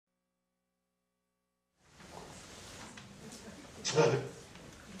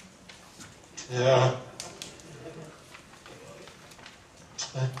Yeah.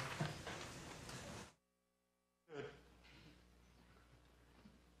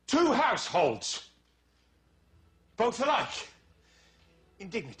 Two households, both alike in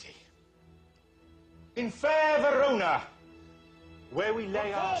dignity. In fair Verona, where we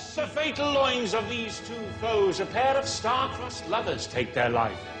lay across the fatal loins of these two foes, a pair of star-crossed lovers take their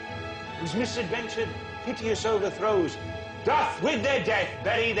life, whose misadventured, piteous overthrows doth with their death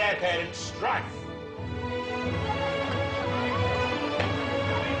bury their parents' strife.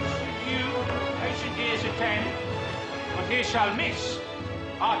 You, patient ears attend, what he shall miss,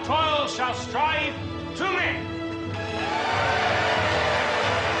 our toil shall strive to mend.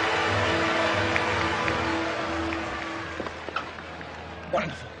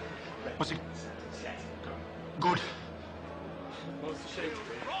 Wonderful. Was it good? Master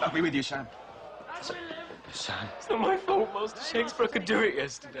Shakespeare. I'll be with you, Sam. Sam, It's not my fault. Master Shakespeare could do it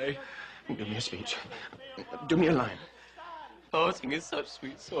yesterday. Do me a speech. Do me a line. Parting is such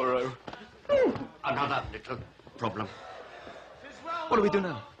sweet sorrow. Another little problem. What do we do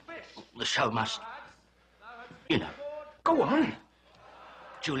now? The show must, you know. Go on.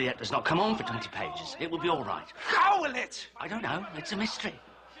 Juliet does not come on for 20 pages. It will be all right. How will it? I don't know. It's a mystery.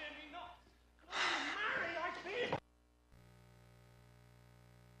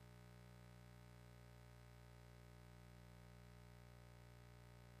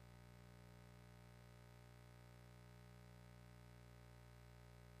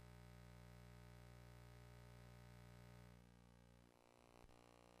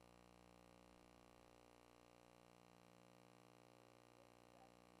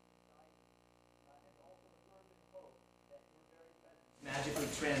 Magically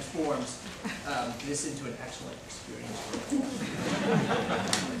transforms this into an excellent experience.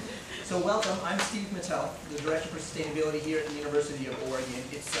 So welcome, I'm Steve Mattel, the Director for Sustainability here at the University of Oregon.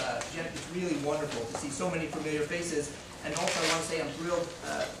 It's really wonderful to see so many familiar faces, and also I want to say I'm thrilled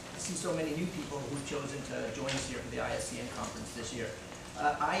to see so many new people who've chosen to join us here for the ISCN conference this year.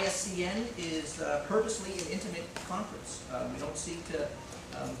 ISCN is purposely an intimate conference. We don't seek to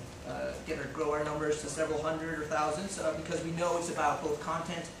grow our numbers to several hundred or thousands because we know it's about both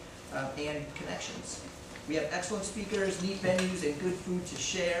content and connections. We have excellent speakers, neat venues, and good food to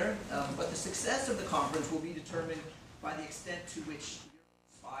share, but the success of the conference will be determined by the extent to which you're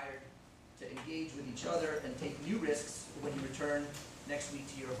inspired to engage with each other and take new risks when you return next week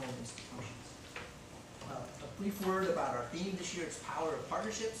to your home institutions. A brief word about our theme this year, it's Power of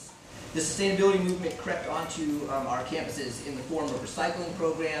Partnerships. The sustainability movement crept onto our campuses in the form of recycling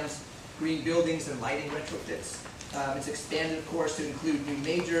programs, green buildings, and lighting retrofits. It's expanded, of course, to include new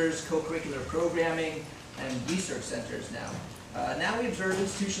majors, co-curricular programming, and research centers now. Now we observe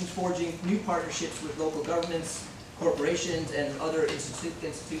institutions forging new partnerships with local governments, corporations, and other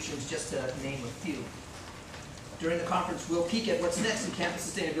institutions, just to name a few. During the conference, we'll peek at what's next in campus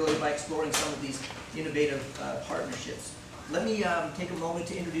sustainability by exploring some of these innovative partnerships. Let me take a moment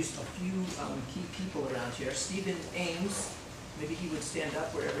to introduce a few key people around here. Stephen Ames, maybe he would stand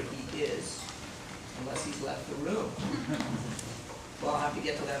up wherever he is, unless he's left the room. Well, I'll have to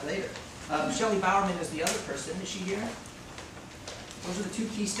get to that later. Shelley Bowerman is the other person. Is she here? Those are the two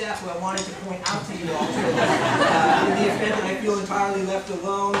key staff who I wanted to point out to you all. So in the event that I feel entirely left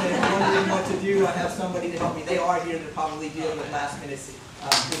alone and wondering what to do, I have somebody to help me. They are here. They're probably dealing with last minute.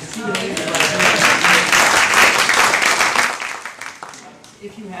 Stephen Ames is right here.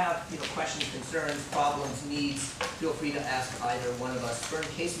 If you have questions, concerns, problems, needs, feel free to ask either one of us. Vern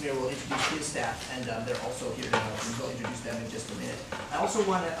Casimir will introduce his staff, and they're also here to help, and we'll introduce them in just a minute. I also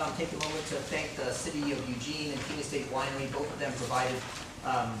want to take a moment to thank the City of Eugene and King Estate Winery. Both of them provided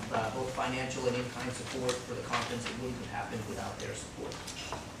both financial and in-kind support for the conference. It wouldn't have happened without their support.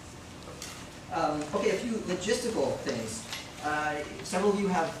 Okay, a few logistical things. Several of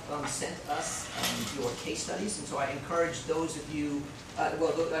you have sent us your case studies, and so I encourage those of you, I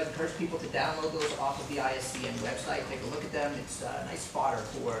encourage people to download those off of the ISCN website, take a look at them. It's a nice fodder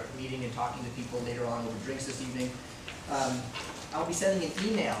for meeting and talking to people later on over drinks this evening. I'll be sending an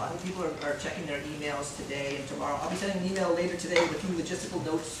email. I hope people are checking their emails today and tomorrow. I'll be sending an email later today with a few logistical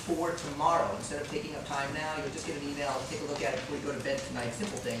notes for tomorrow. Instead of taking up time now, you'll just get an email, take a look at it before you go to bed tonight.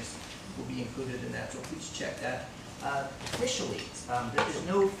 Simple things will be included in that, so please check that. Officially, there is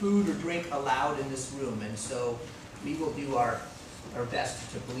no food or drink allowed in this room, and so we will do our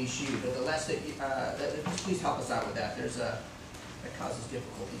best to police you. But the less that please help us out with that. There's that causes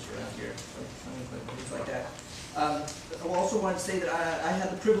difficulties around here, things like that. I also wanted to say that I had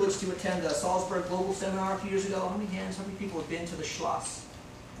the privilege to attend the Salzburg Global Seminar a few years ago. How many hands? How many people have been to the Schloss?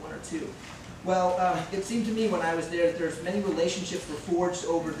 One or part 2. Well, it seemed to me when I was there that there's many relationships were forged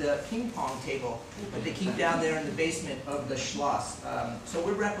over the ping pong table that they keep down there in the basement of the Schloss. So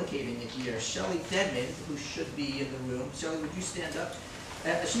we're replicating it here. Shelley Dedman, who should be in the room. Shelley, would you stand up?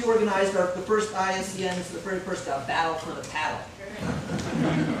 She organized the first ISCN, the very first battle for the paddle.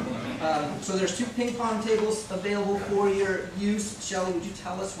 So there's 2 ping pong tables available for your use. Shelley, would you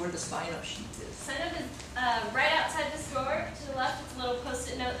tell us where the sign-up sheet is? Sign-up is right outside this door to the left. It's a little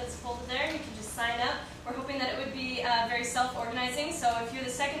post-it note that's folded there, and you can just sign up. We're hoping that it would be very self-organizing, so if you're the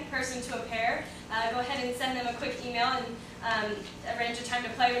second person to a pair, go ahead and send them a quick email and arrange a time to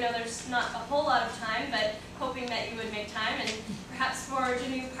play. We know there's not a whole lot of time, but hoping that you would make time and perhaps forge a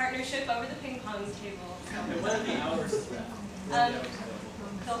new partnership over the ping pong table. And what are the hours of that?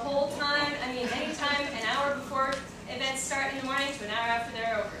 The whole time, I mean, anytime, an hour before events start in the morning to an hour after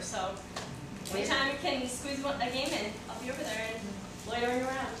they're over. So anytime you can squeeze a game in, I'll be over there and loitering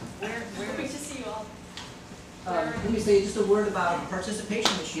around. We're hoping to see you all. Let me say just a word about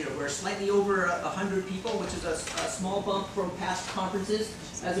participation this year. We're slightly over 100 people, which is a small bump from past conferences.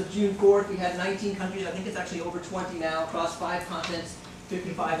 As of June 4th, we had 19 countries. I think it's actually over 20 now, across 5 continents,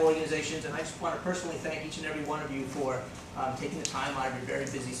 55 organizations. And I just want to personally thank each and every one of you for taking the time out of your very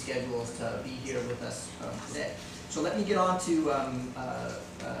busy schedules to be here with us today. So let me get on to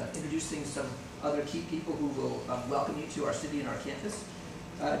introducing some other key people who will welcome you to our city and our campus.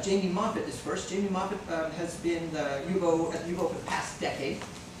 Jamie Moffitt is first. Jamie Moffitt has been at UVO for the past decade.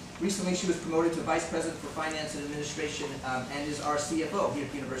 Recently, she was promoted to Vice President for Finance and Administration and is our CFO here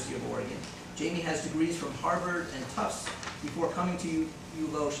at the University of Oregon. Jamie has degrees from Harvard and Tufts. Before coming to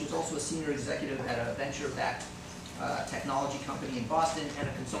UVO, she was also a senior executive at a venture-backed technology company in Boston and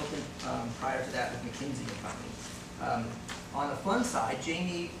a consultant prior to that with McKinsey & Company. On the fun side,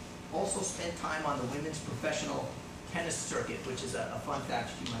 Jamie also spent time on the women's professional tennis circuit, which is a fun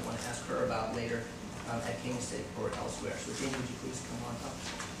fact you might want to ask her about later at King's State or elsewhere. So Jamie, would you please come on up?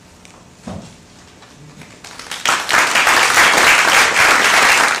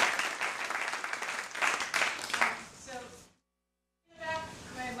 So,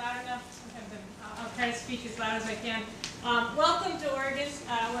 am I loud enough? Sometimes I'll try to speak as loud as I can. Welcome to Oregon.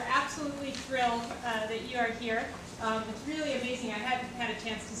 We're absolutely thrilled that you are here. It's really amazing. I hadn't had a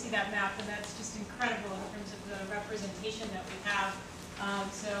chance to see that map, and that's just incredible in terms of the representation that we have.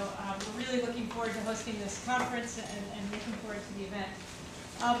 We're really looking forward to hosting this conference and looking forward to the event.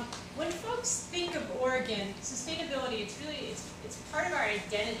 When folks think of Oregon, sustainability, it's part of our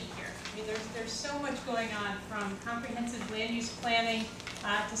identity here. I mean, there's so much going on, from comprehensive land use planning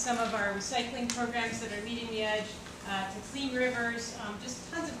to some of our recycling programs that are leading the edge, to clean rivers,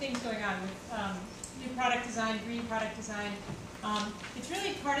 just tons of things going on with new product design, green product design. It's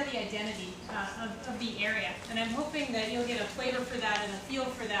really part of the identity of the area, and I'm hoping that you'll get a flavor for that and a feel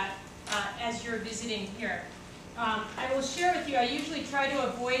for that as you're visiting here. I will share with you, I usually try to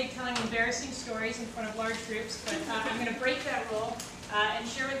avoid telling embarrassing stories in front of large groups, but I'm going to break that rule and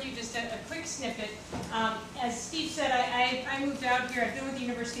share with you just a quick snippet. As Steve said, I moved out here. I've been with the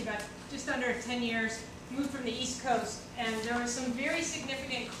university about just under 10 years, moved from the East Coast, and there were some very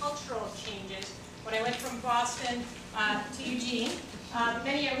significant cultural changes when I went from Boston to Eugene.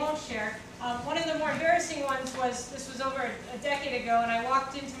 Many I won't share. One of the more embarrassing ones was, this was over a decade ago, and I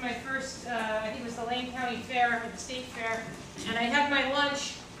walked into my first, I think it was the Lane County Fair, or the State Fair, and I had my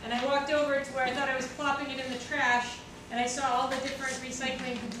lunch, and I walked over to where I thought I was plopping it in the trash, and I saw all the different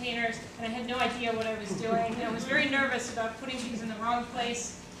recycling containers, and I had no idea what I was doing. I was very nervous about putting things in the wrong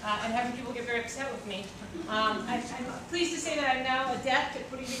place, and having people get very upset with me. I'm pleased to say that I'm now adept at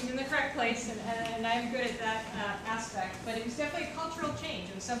putting things in the correct place, and I'm good at that aspect. But it was definitely a cultural change.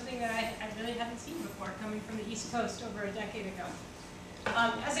 It was something that I really hadn't seen before, coming from the East Coast over a decade ago.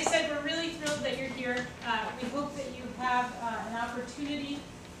 As I said, we're really thrilled that you're here. We hope that you have an opportunity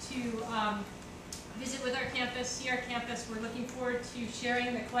to visit with our campus, see our campus. We're looking forward to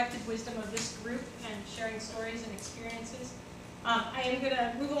sharing the collective wisdom of this group and sharing stories and experiences. I am going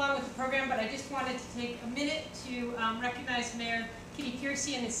to move along with the program, but I just wanted to take a minute to recognize Mayor Kitty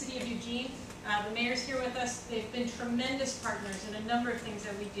Piercy and the City of Eugene. The mayor's here with us. They've been tremendous partners in a number of things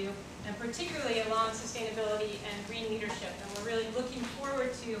that we do, and particularly along sustainability and green leadership. And we're really looking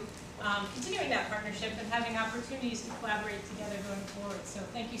forward to continuing that partnership and having opportunities to collaborate together going forward. So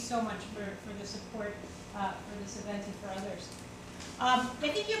thank you so much for the support for this event and for others. I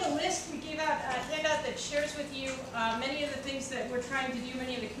think you have a list. We gave out a handout that shares with you many of the things that we're trying to do,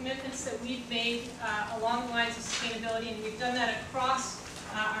 many of the commitments that we've made along the lines of sustainability, and we've done that across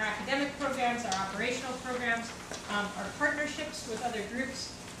our academic programs, our operational programs, our partnerships with other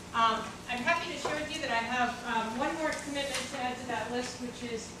groups. I'm happy to share with you that I have one more commitment to add to that list, which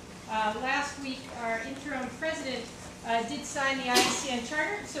is last week our interim president did sign the ISCN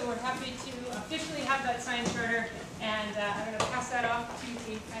charter, so we're happy to officially have that signed charter, and I'm going to pass that off to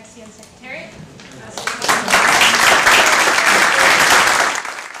the ISCN secretariat.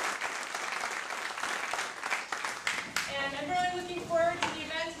 And I'm really looking forward to the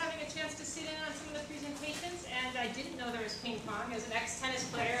event, having a chance to sit in on some of the presentations, and I didn't know there was ping pong. As an ex-tennis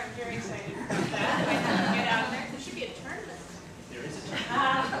player, I'm very excited about that. I have to get out there. There should be a tournament. There is a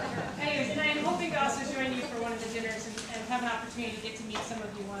tournament. Anyways, and I'm hoping to also join you for one of the dinners and have an opportunity to get to meet some of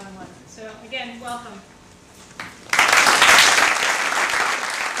you one-on-one. So again, welcome.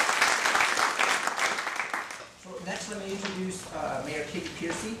 So next, let me introduce Mayor Katie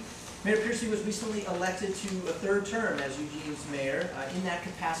Piercy. Mayor Piercy was recently elected to a third term as Eugene's mayor. In that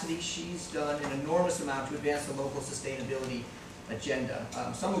capacity, she's done an enormous amount to advance the local sustainability agenda,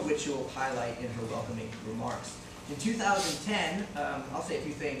 some of which she'll highlight in her welcoming remarks. In 2010, I'll say a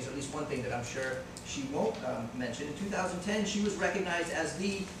few things, or at least one thing that I'm sure she won't mention. In 2010, she was recognized as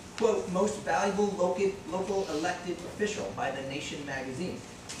the, quote, most valuable local elected official by The Nation magazine.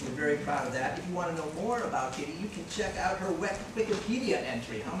 We're very proud of that. If you want to know more about Katie, you can check out her Wikipedia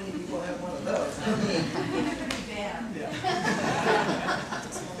entry. How many people have one of those? Yeah.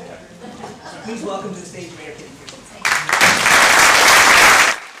 Please welcome to the stage Mayor Katie Piercy.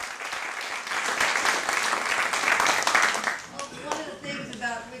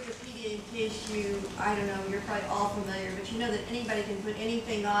 I don't know, you're probably all familiar, but you know that anybody can put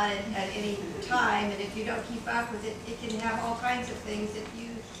anything on it at any time, and if you don't keep up with it, it can have all kinds of things that you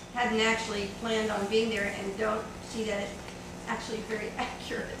hadn't actually planned on being there and don't see that it's actually very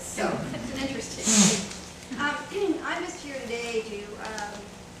accurate. So it's an interesting thing. I'm just here today to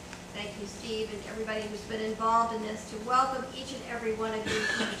thank you, Steve, and everybody who's been involved in this, to welcome each and every one of you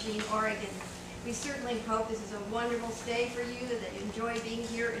to Eugene, Oregon. We certainly hope this is a wonderful stay for you, that you enjoy being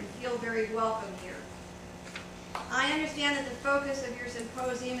here and feel very welcome here. I understand that the focus of your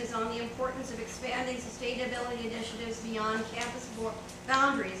symposium is on the importance of expanding sustainability initiatives beyond campus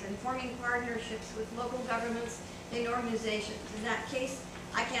boundaries and forming partnerships with local governments and organizations. In that case,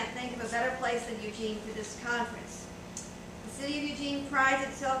 I can't think of a better place than Eugene for this conference. The City of Eugene prides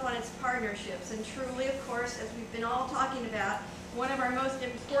itself on its partnerships, and truly, of course, as we've been all talking about, one of our most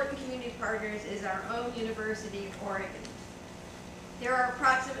important community partners is our own University of Oregon. There are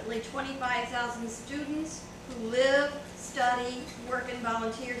approximately 25,000 students who live, study, work, and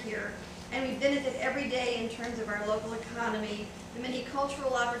volunteer here, and we benefit every day in terms of our local economy, the many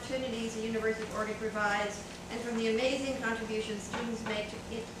cultural opportunities the University of Oregon provides, and from the amazing contributions students make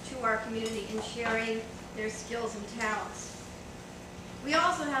to our community in sharing their skills and talents. We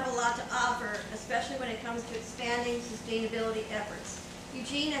also have a lot to offer, especially when it comes to expanding sustainability efforts.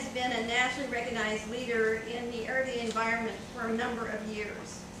 Eugene has been a nationally recognized leader in the area of the environment for a number of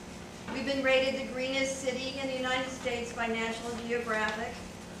years. We've been rated the greenest city in the United States by National Geographic.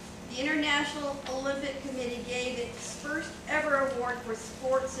 The International Olympic Committee gave its first ever award for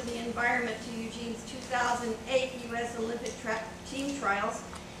sports and the environment to Eugene's 2008 U.S. Olympic team trials,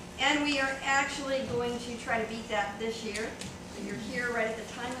 and we are actually going to try to beat that this year. You're here right at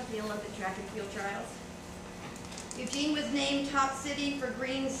the time of the Olympic track and field trials. Eugene was named top city for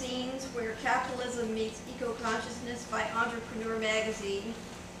green scenes where capitalism meets eco-consciousness by Entrepreneur magazine.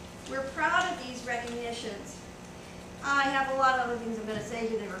 We're proud of these recognitions. I have a lot of other things I'm going to say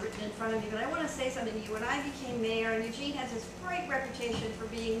here that are written in front of me, but I want to say something to you. When I became mayor, and Eugene has this great reputation for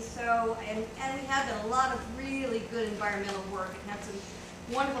being so, and we have done a lot of really good environmental work and had some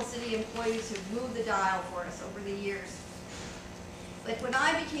wonderful city employees who've moved the dial for us over the years. But when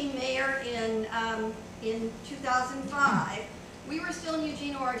I became mayor in 2005, we were still in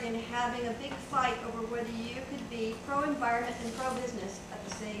Eugene, Oregon, having a big fight over whether you could be pro-environment and pro-business at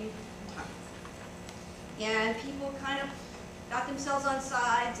the same time. And people kind of got themselves on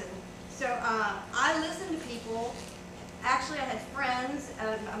sides, and so I listened to people. Actually, I had friends,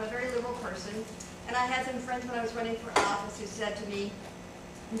 and I'm a very liberal person, and I had some friends when I was running for office who said to me,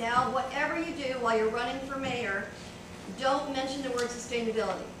 now, whatever you do while you're running for mayor, don't mention the word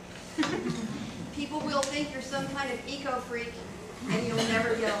sustainability. People will think you're some kind of eco-freak and you'll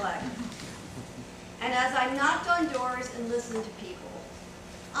never get elected. And as I knocked on doors and listened to people,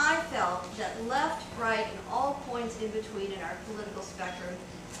 I felt that left, right, and all points in between in our political spectrum,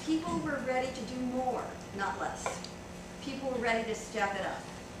 people were ready to do more, not less. People were ready to step it up.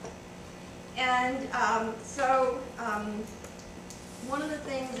 And one of the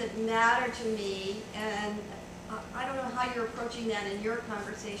things that matter to me, and I don't know how you're approaching that in your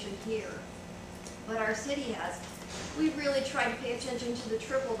conversation here, but our city has, we really try to pay attention to the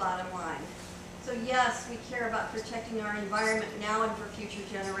triple bottom line. So yes, we care about protecting our environment now and for future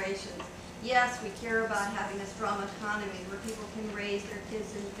generations. Yes, we care about having a strong economy where people can raise their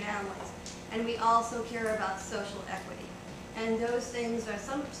kids and families. And we also care about social equity. And those things are,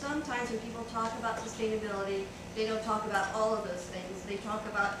 sometimes when people talk about sustainability, they don't talk about all of those things. They talk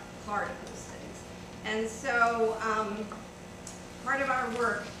about part of those things. And so part of our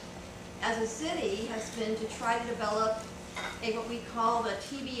work as a city has been to try to develop what we call the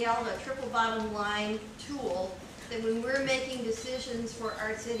TBL, the triple bottom line tool, that when we're making decisions for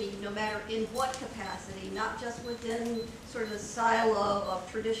our city, no matter in what capacity, not just within sort of the silo of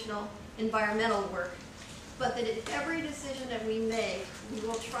traditional environmental work, but that in every decision that we make, we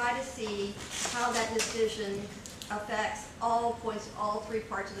will try to see how that decision affects all points, all three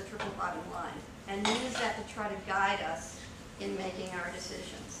parts of the triple bottom line, and use that to try to guide us in making our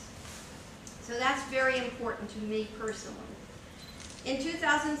decisions. So that's very important to me personally. In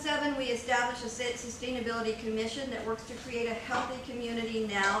 2007, we established a Sustainability Commission that works to create a healthy community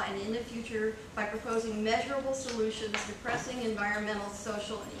now and in the future by proposing measurable solutions to pressing environmental,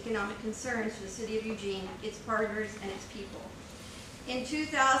 social, and economic concerns for the City of Eugene, its partners, and its people. In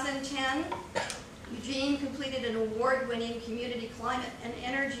 2010, Eugene completed an award-winning Community Climate and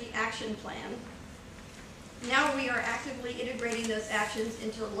Energy Action Plan. Now we are actively integrating those actions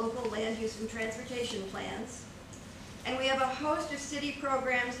into local land use and transportation plans. And we have a host of city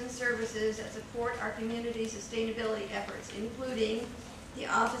programs and services that support our community sustainability efforts, including the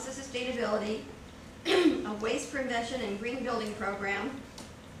Office of Sustainability, a waste prevention and green building program,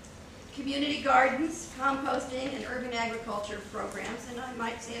 community gardens, composting, and urban agriculture programs, and I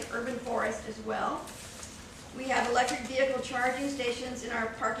might say an urban forest as well. We have electric vehicle charging stations in our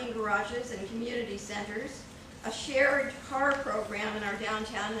parking garages and community centers, a shared car program in our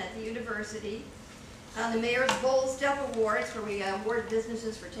downtown and at the university, the Mayor's Bold Step Awards, where we award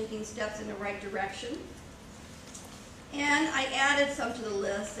businesses for taking steps in the right direction. And I added some to the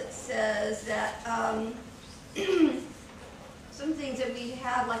list that says that some things that we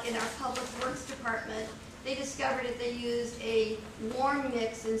have, like in our Public Works Department, they discovered that they used a warm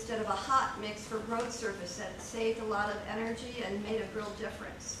mix instead of a hot mix for road surface that saved a lot of energy and made a real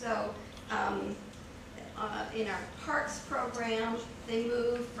difference. So in our Parks program, they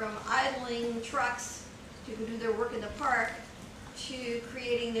moved from idling trucks to do their work in the park to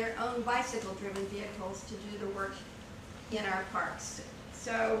creating their own bicycle-driven vehicles to do the work in our parks.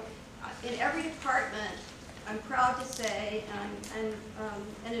 So in every department, I'm proud to say and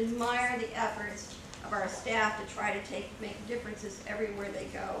admire the efforts of our staff to try to make differences everywhere they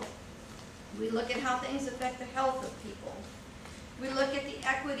go. We look at how things affect the health of people. We look at the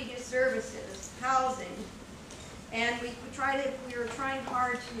equity of services, housing, and we are trying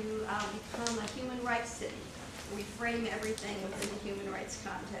hard to become a human rights city. We frame everything within the human rights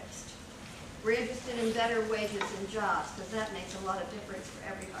context. We're interested in better wages and jobs, because that makes a lot of difference for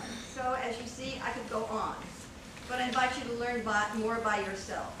everybody. So as you see, I could go on, but I invite you to learn more by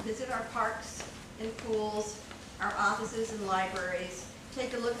yourself. Visit our parks and pools, our offices and libraries.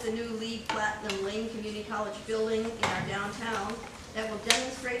 Take a look at the new LEED Platinum Lane Community College building in our downtown that will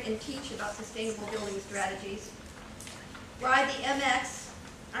demonstrate and teach about sustainable building strategies. Ride the MX,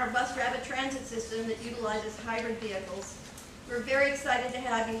 our bus rapid transit system that utilizes hybrid vehicles. We're very excited to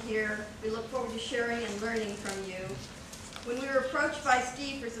have you here. We look forward to sharing and learning from you. When we were approached by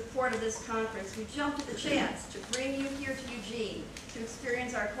Steve for support of this conference, we jumped at the chance to bring you here to Eugene to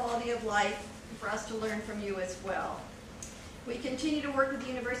experience our quality of life and for us to learn from you as well. We continue to work with the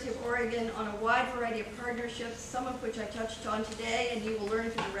University of Oregon on a wide variety of partnerships, some of which I touched on today, and you will learn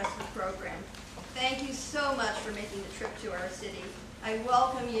through the rest of the program. Thank you so much for making the trip to our city. I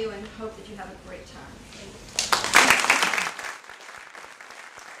welcome you and hope that you have a great time. Thank you.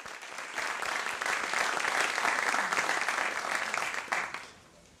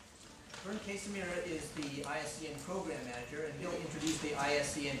 Vern Casimir is the ISCN Program Manager, and he'll introduce the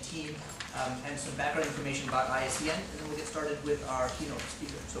ISCN team and some background information about ISCN, and then we'll get started with our keynote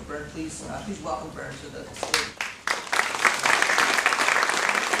speaker. So Vern, please welcome Vern to the stage.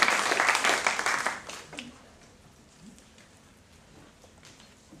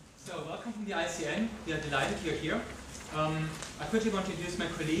 So, welcome from the ISCN. We are delighted you're here. I quickly want to introduce my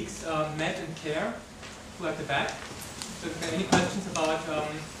colleagues, Matt and Claire, who are at the back. So if there are any questions about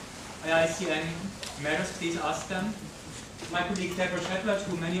ISCN matters, please ask them. My colleague Deborah Shetland,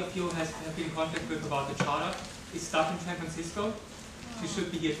 who many of you have been in contact with about the charter, is stuck in San Francisco. She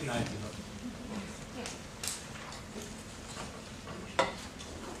should be here tonight.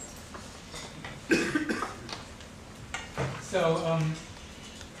 So,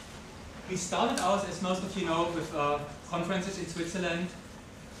 We started out, as most of you know, with conferences in Switzerland.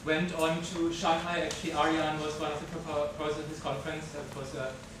 Went on to Shanghai. Actually, Ariane was one of the proposers of this conference. That was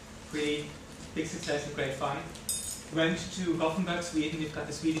a pretty big success and great fun. Went to Gothenburg, Sweden. We've got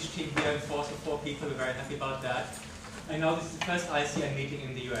the Swedish team here in force of 4 people. We're very happy about that. And now this is the first ISCN meeting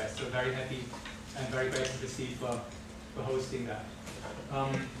in the US, so very happy and very grateful to Steve for hosting that.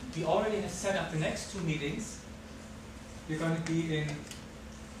 We already have set up the next 2 meetings. We're going to be in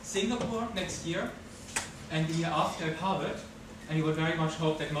Singapore next year and the year after at Harvard. And we would very much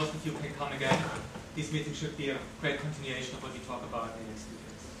hope that most of you can come again. These meetings should be a great continuation of what we talk about in the next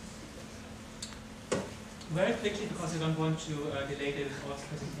 2 days. Very quickly, because I don't want to delay David Orr's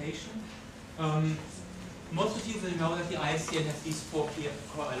presentation. Most of you will know that the ISCN has these 4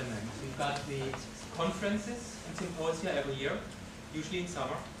 core elements. We've got the conferences and symposia every year, usually in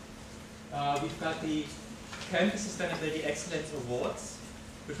summer. We've got the Campus Sustainability Excellence Awards,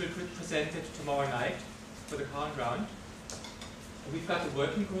 which will be presented tomorrow night for the current round. We've got the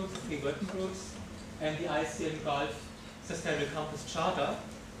working groups, the 3 working groups, and the ISCN Gulf Sustainable Campus Charter,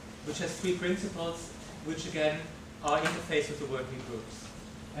 which has 3 principles, which again are interfaced with the working groups.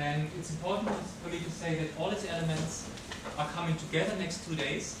 And it's important for me to say that all its elements are coming together next 2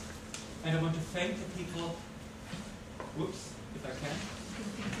 days. And I want to thank the people, whoops, if I can.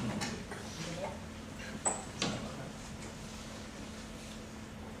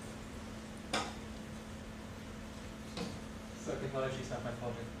 So technology is not my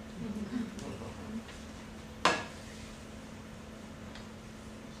project.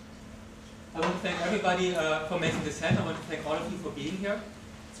 I want to thank everybody for making this happen. I want to thank all of you for being here.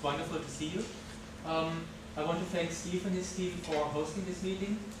 It's wonderful to see you. I want to thank Steve and his team for hosting this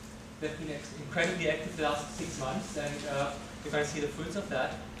meeting. They've been incredibly active the last 6 months, and you're going to see the fruits of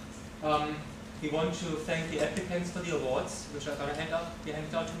that. We want to thank the applicants for the awards, which are going to be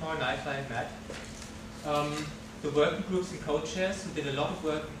handed out tomorrow night by Matt. The working groups and co-chairs who did a lot of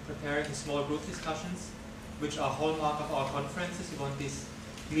work in preparing the small group discussions, which are hallmark of our conferences. We want these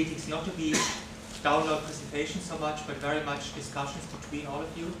meetings not to be download presentations so much, but very much discussions between all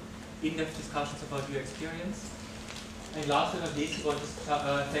of you, in-depth discussions about your experience. And last but not least, we want to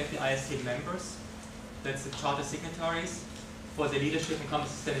thank the ISCN members, that's the charter signatories, for their leadership in campus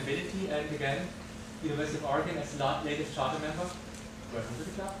sustainability. And again, University of Oregon as the latest charter member. Welcome to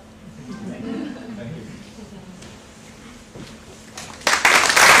the club. Thank you. Thank you.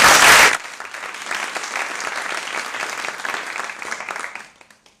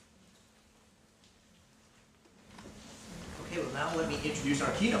 Now let me introduce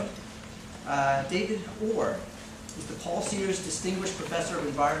our keynote. David Orr is the Paul Sears Distinguished Professor of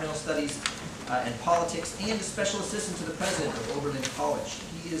Environmental Studies and Politics and a Special Assistant to the President of Oberlin College.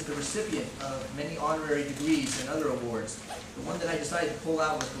 He is the recipient of many honorary degrees and other awards. The one that I decided to pull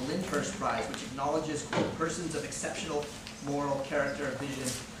out was the Lindhurst Prize, which acknowledges, quote, persons of exceptional moral character, vision,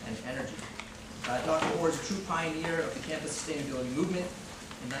 and energy. Dr. Orr is a true pioneer of the campus sustainability movement.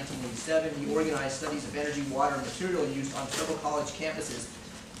 In 1987, he organized studies of energy, water, and material use on several college campuses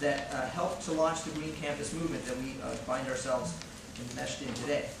that helped to launch the Green Campus movement that we find ourselves enmeshed in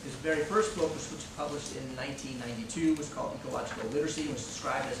today. His very first book, which was published in 1992, was called Ecological Literacy, which is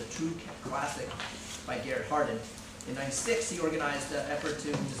described as a true classic by Garrett Hardin. In 1996, he organized an effort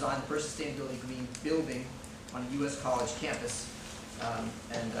to design the first sustainability green building on a U.S. college campus.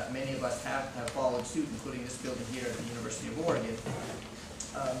 And many of us have followed suit, including this building here at the University of Oregon.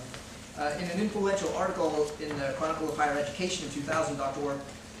 In an influential article in the Chronicle of Higher Education in 2000, Dr. Orr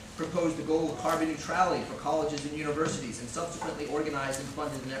proposed the goal of carbon neutrality for colleges and universities, and subsequently organized and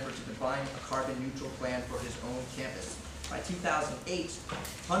funded an effort to define a carbon neutral plan for his own campus. By 2008,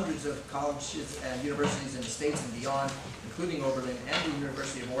 hundreds of colleges and universities in the States and beyond, including Oberlin and the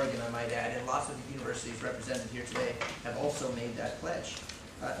University of Oregon, I might add, and lots of the universities represented here today, have also made that pledge.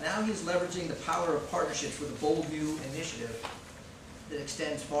 Now he's leveraging the power of partnerships with a bold new initiative that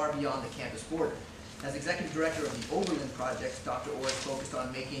extends far beyond the campus border. As executive director of the Oberlin Project, Dr. Orr is focused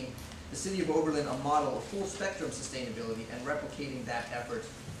on making the city of Oberlin a model of full spectrum sustainability and replicating that effort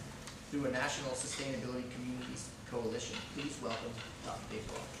through a national sustainability communities coalition. Please welcome Dr.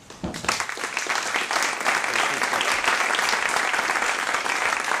 David Orr.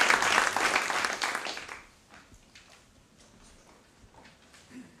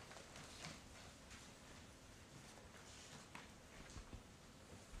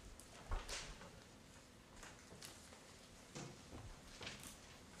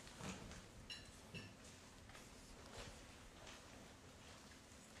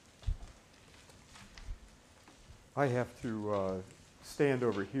 I have to stand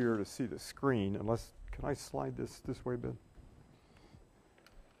over here to see the screen, unless, can I slide this way, Ben?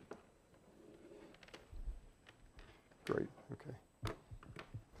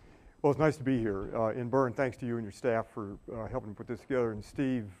 Well, it's nice to be here in Bern. Thanks to you and your staff for helping put this together. And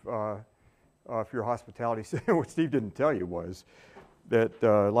Steve, for your hospitality. What Steve didn't tell you was that,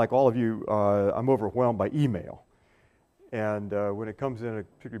 like all of you, I'm overwhelmed by email. And when it comes in a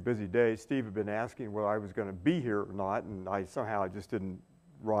particularly busy day, Steve had been asking whether I was going to be here or not, and I somehow just didn't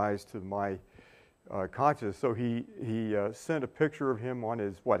rise to my conscience. So he sent a picture of him on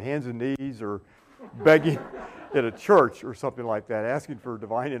his, hands and knees or begging at a church or something like that, asking for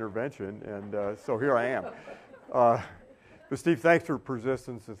divine intervention, and so here I am. But Steve, thanks for your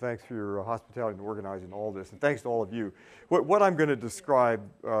persistence, and thanks for your hospitality and organizing all this, and thanks to all of you. What I'm going to describe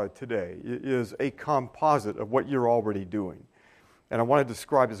today is a composite of what you're already doing. And I want to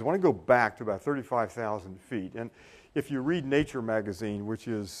describe this. I want to go back to about 35,000 feet. And if you read Nature magazine, which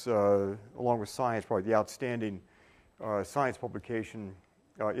is, along with Science, probably the outstanding science publication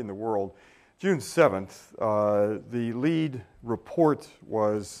in the world, June 7th, the lead report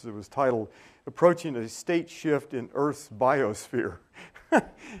was titled, Approaching a State Shift in Earth's Biosphere.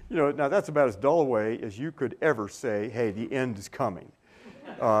 Now that's about as dull a way as you could ever say, hey, the end is coming.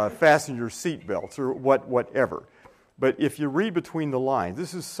 Fasten your seatbelts or whatever. But if you read between the lines,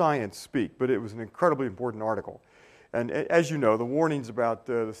 this is science speak, but it was an incredibly important article. And as you know, the warnings about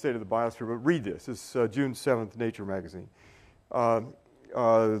the state of the biosphere, but read this. It's June 7th, Nature magazine. The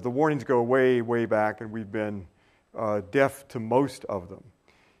warnings go way, way back, and we've been deaf to most of them.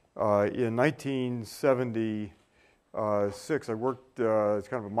 In 1976, I worked as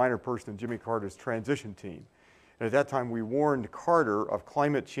kind of a minor person in Jimmy Carter's transition team. And at that time, we warned Carter of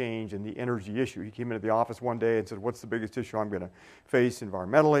climate change and the energy issue. He came into the office one day and said, what's the biggest issue I'm going to face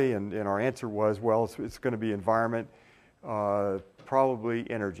environmentally? And our answer was, well, it's going to be environment, probably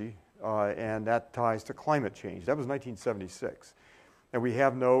energy, and that ties to climate change. That was 1976. And we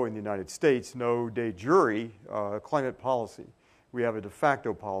have in the United States, no de jure climate policy. We have a de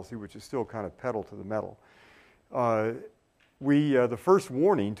facto policy, which is still kind of pedal to the metal. The first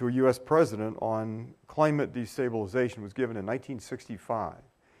warning to a U.S. president on climate destabilization was given in 1965.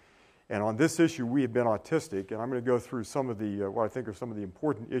 And on this issue, we have been autistic, and I'm going to go through some of the, what I think are some of the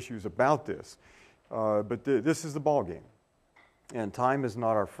important issues about this. But this is the ballgame, and time is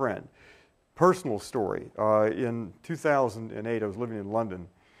not our friend. Personal story. In 2008, I was living in London,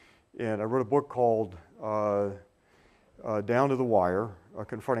 and I wrote a book called Down to the Wire,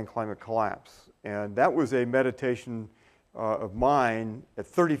 Confronting Climate Collapse. And that was a meditation of mine at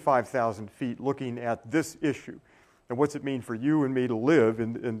 35,000 feet looking at this issue. And what's it mean for you and me to live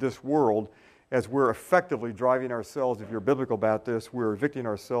in this world as we're effectively driving ourselves, if you're biblical about this, we're evicting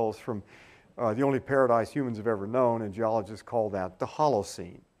ourselves from the only paradise humans have ever known, and geologists call that the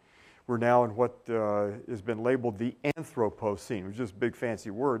Holocene. We're now in what has been labeled the Anthropocene, which is just a big fancy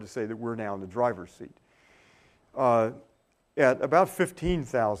word to say that we're now in the driver's seat. At about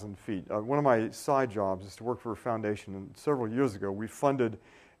 15,000 feet, one of my side jobs is to work for a foundation, and several years ago we funded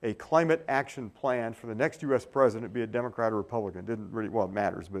a climate action plan for the next U.S. president, be it Democrat or Republican. It didn't really, well, it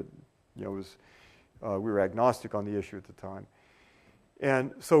matters, but it was, we were agnostic on the issue at the time.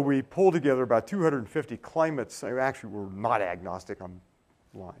 And so we pulled together about 250 climates. Actually, we're not agnostic, I'm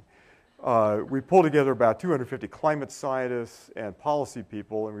lying. We pulled together about 250 climate scientists and policy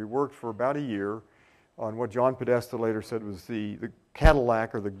people, and we worked for about a year on what John Podesta later said was the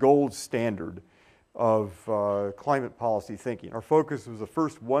Cadillac or the gold standard of climate policy thinking. Our focus was the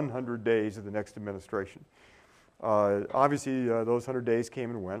first 100 days of the next administration. Obviously, those 100 days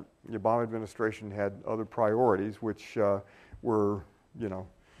came and went. The Obama administration had other priorities, which were,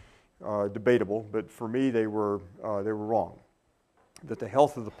 debatable. But for me, they were wrong. That the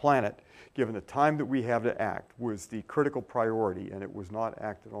health of the planet, given the time that we have to act, was the critical priority, and it was not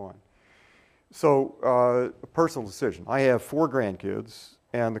acted on. So, a personal decision. I have 4 grandkids,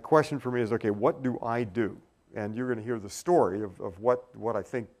 and the question for me is, okay, what do I do? And you're going to hear the story of what I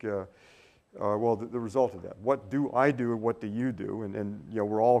think, the result of that. What do I do and what do you do? And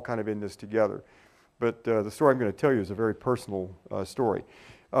we're all kind of in this together. But the story I'm going to tell you is a very personal story.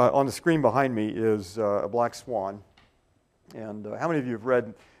 On the screen behind me is a black swan. And how many of you have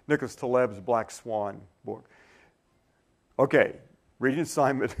read Nicholas Taleb's Black Swan book? Okay. Reading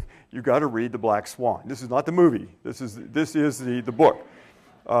assignment, you got to read The Black Swan. This is not the movie. This is the book.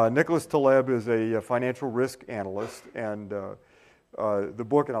 Nicholas Taleb is a financial risk analyst, and the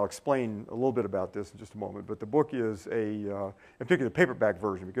book, and I'll explain a little bit about this in just a moment, but the book is in particular the paperback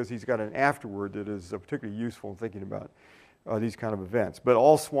version, because he's got an afterword that is particularly useful in thinking about these kind of events. But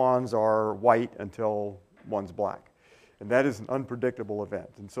all swans are white until one's black. And that is an unpredictable event.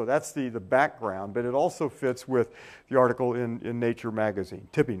 And so that's the background, but it also fits with the article in Nature magazine,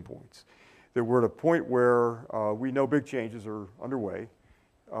 Tipping Points. That we're at a point where we know big changes are underway.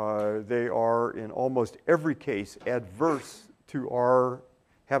 They are, in almost every case, adverse to our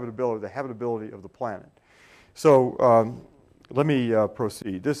habitability, the habitability of the planet. So let me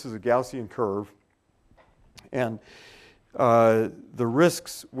proceed. This is a Gaussian curve. And the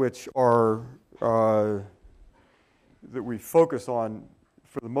risks which are that we focus on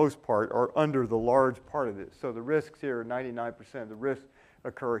for the most part are under the large part of this. So the risks here, 99% of the risks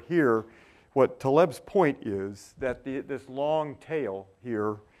occur here. What Taleb's point is that this long tail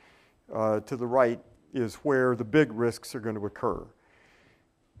here to the right is where the big risks are going to occur.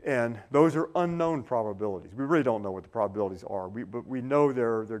 And those are unknown probabilities. We really don't know what the probabilities are, but we know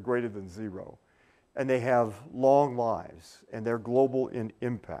they're greater than zero. And they have long lives, and they're global in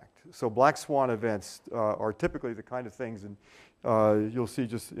impact. So black swan events are typically the kind of things, and you'll see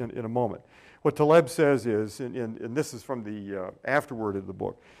just in a moment. What Taleb says is, and this is from the afterword of the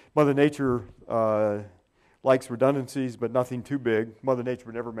book, Mother Nature likes redundancies, but nothing too big. Mother Nature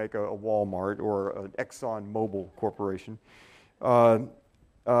would never make a Walmart or an Exxon Mobil corporation. But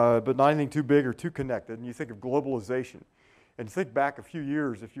not anything too big or too connected. And you think of globalization. And think back a few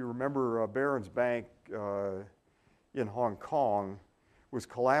years, if you remember Barron's Bank in Hong Kong was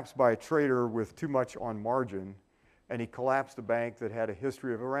collapsed by a trader with too much on margin, and he collapsed a bank that had a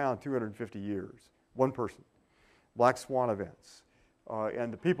history of around 250 years. One person. Black swan events.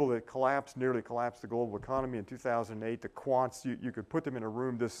 And the people that nearly collapsed the global economy in 2008, the quants, you could put them in a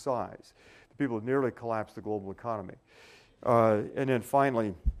room this size. The people that nearly collapsed the global economy. And then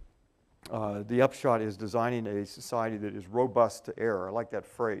finally, the upshot is designing a society that is robust to error. I like that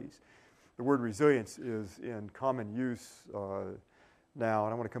phrase. The word resilience is in common use now,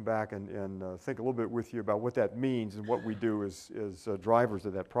 and I want to come back and think a little bit with you about what that means and what we do as drivers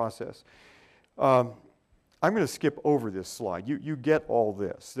of that process. I'm going to skip over this slide. You get all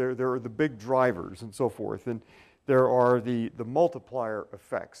this. There are the big drivers and so forth, and there are the multiplier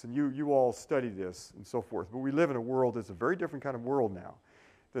effects, and you all study this and so forth. But we live in a world that's a very different kind of world now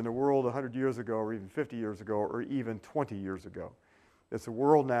than the world 100 years ago or even 50 years ago or even 20 years ago. It's a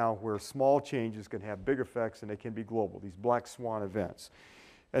world now where small changes can have big effects and they can be global, these black swan events.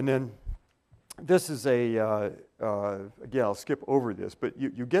 And then this is again, I'll skip over this, but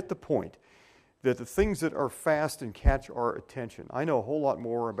you get the point that the things that are fast and catch our attention. I know a whole lot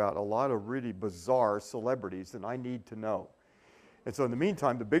more about a lot of really bizarre celebrities than I need to know. And so in the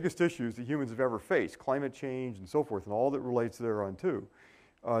meantime, the biggest issues that humans have ever faced, climate change and so forth, and all that relates thereunto,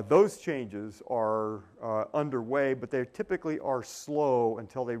 those changes are underway, but they typically are slow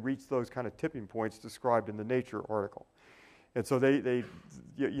until they reach those kind of tipping points described in the Nature article. And so everything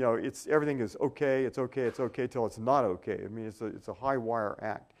is okay, it's okay till it's not okay. I mean, it's a high wire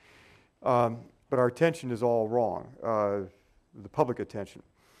act. But our attention is all wrong, the public attention.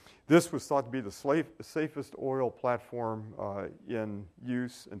 This was thought to be the safest oil platform in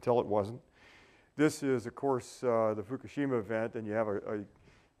use until it wasn't. This is, of course, the Fukushima event, and you have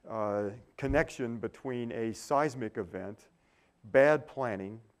a connection between a seismic event, bad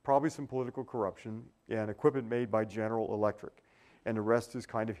planning, probably some political corruption, and equipment made by General Electric. And the rest is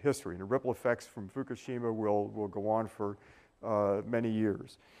kind of history. And the ripple effects from Fukushima will go on for many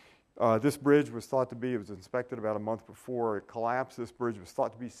years. This bridge was thought to be, it was inspected about a month before it collapsed. This bridge was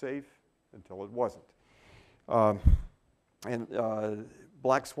thought to be safe until it wasn't.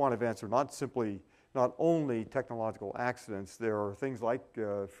 Black swan events are not only technological accidents, there are things like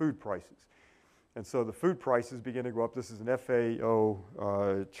food prices. And so the food prices begin to go up. This is an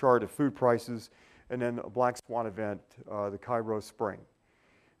FAO chart of food prices, and then a black swan event, the Cairo Spring.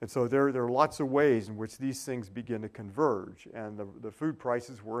 And so there are lots of ways in which these things begin to converge. And the food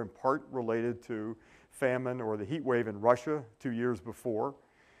prices were in part related to famine or the heat wave in Russia 2 years before,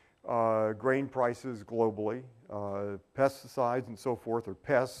 grain prices globally, pesticides and so forth, or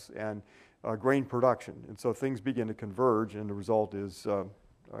pests, and grain production. And so things begin to converge, and the result is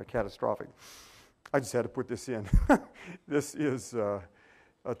catastrophic. I just had to put this in. This is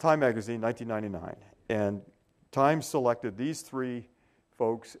Time Magazine, 1999. And Time selected these three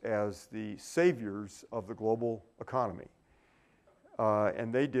folks as the saviors of the global economy.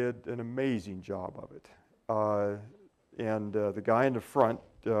 And they did an amazing job of it. The guy in the front,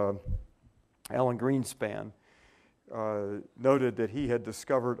 Alan Greenspan, noted that he had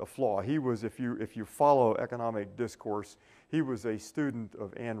discovered a flaw. He was, if you follow economic discourse, he was a student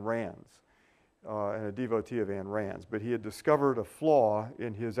of Ayn Rand's and a devotee of Ayn Rand's. But he had discovered a flaw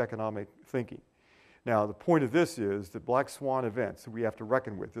in his economic thinking. Now, the point of this is that black swan events that we have to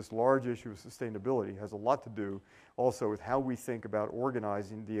reckon with, this large issue of sustainability, has a lot to do also with how we think about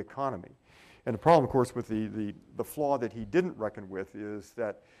organizing the economy. And the problem, of course, with the flaw that he didn't reckon with is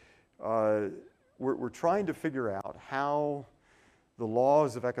that we're trying to figure out how the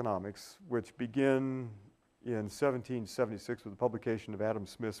laws of economics, which begin in 1776 with the publication of Adam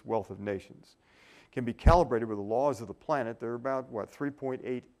Smith's Wealth of Nations, can be calibrated with the laws of the planet. They're about, what,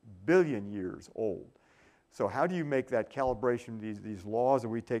 3.8 billion years old. So how do you make that calibration, these laws that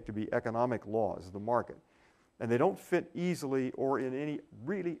we take to be economic laws of the market? And they don't fit easily or in any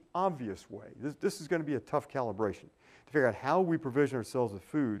really obvious way. This is going to be a tough calibration to figure out how we provision ourselves with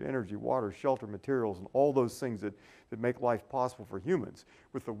food, energy, water, shelter, materials, and all those things that make life possible for humans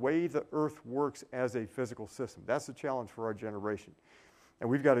with the way the Earth works as a physical system. That's the challenge for our generation. And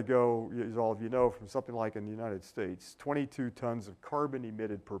we've got to go, as all of you know, from something like in the United States, 22 tons of carbon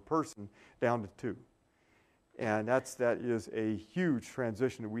emitted per person down to 2. And that is a huge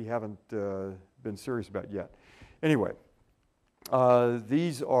transition that we haven't been serious about yet. Anyway,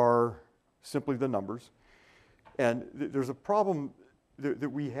 these are simply the numbers. And there's a problem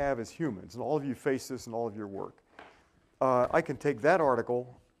that we have as humans, and all of you face this in all of your work. I can take that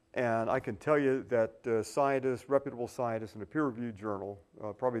article, and I can tell you that scientists, reputable scientists in a peer-reviewed journal,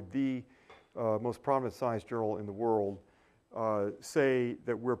 probably the most prominent science journal in the world, say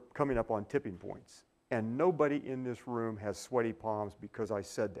that we're coming up on tipping points. And nobody in this room has sweaty palms because I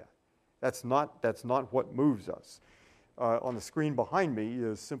said that. That's not what moves us. On the screen behind me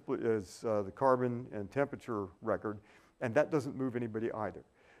is the carbon and temperature record, and that doesn't move anybody either.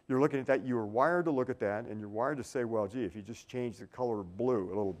 You're looking at that, you are wired to look at that, and you're wired to say, well, gee, if you just change the color of blue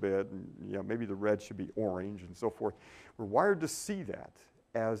a little bit, and maybe the red should be orange and so forth. We're wired to see that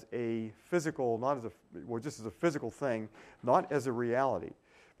as a physical, just as a physical thing, not as a reality.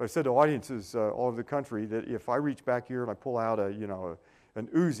 But I've said to audiences all over the country that if I reach back here and I pull out an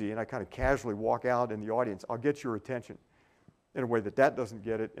Uzi and I kind of casually walk out in the audience, I'll get your attention in a way that doesn't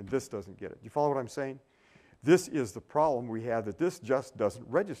get it and this doesn't get it. Do you follow what I'm saying? This is the problem we have, that this just doesn't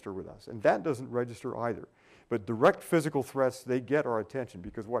register with us, and that doesn't register either. But direct physical threats, they get our attention,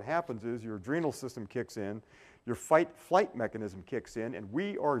 because what happens is your adrenal system kicks in, your fight-flight mechanism kicks in, and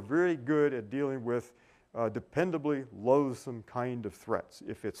we are very good at dealing with dependably loathsome kind of threats.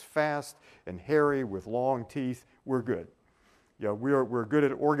 If it's fast and hairy with long teeth, we're good. We're good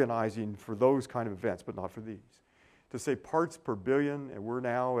at organizing for those kind of events, but not for these. To say parts per billion, and we're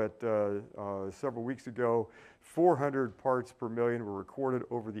now at, several weeks ago, 400 parts per million were recorded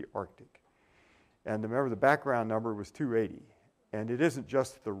over the Arctic. And remember, the background number was 280. And it isn't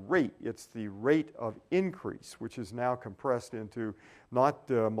just the rate, it's the rate of increase, which is now compressed into not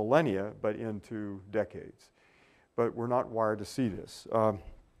millennia, but into decades. But we're not wired to see this.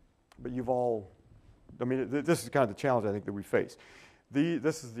 But you've all, this is kind of the challenge I think that we face.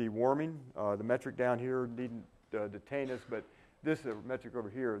 This is the warming. The metric down here needn't detain us, but this is the metric over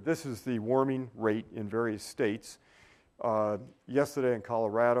here. This is the warming rate in various states. Yesterday in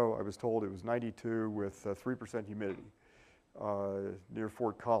Colorado, I was told it was 92 with 3% humidity. Near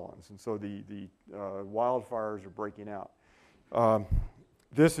Fort Collins, and so the wildfires are breaking out.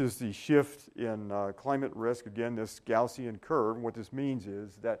 This is the shift in climate risk. Again, this Gaussian curve. What this means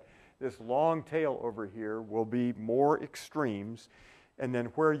is that this long tail over here will be more extremes, and then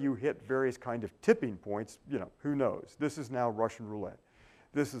where you hit various kind of tipping points, who knows? This is now Russian roulette.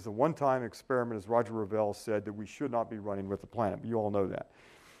 This is a one-time experiment, as Roger Revelle said, that we should not be running with the planet. You all know that.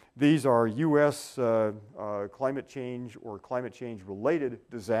 These are U.S. Climate change or climate change-related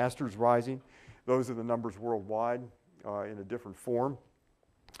disasters rising. Those are the numbers worldwide in a different form.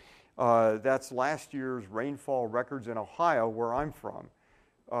 That's last year's rainfall records in Ohio, where I'm from.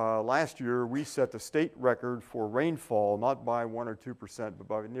 Last year, we set the state record for rainfall, not by 1 or 2%, but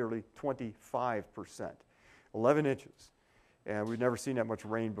by nearly 25%, 11 inches. And we've never seen that much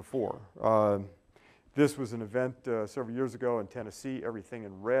rain before. This was an event several years ago in Tennessee, everything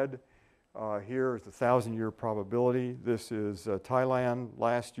in red. Here is the 1,000-year probability. This is Thailand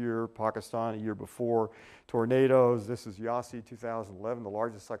last year, Pakistan a year before. Tornadoes, this is Yasi 2011, the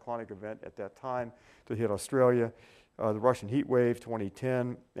largest cyclonic event at that time to hit Australia. The Russian heat wave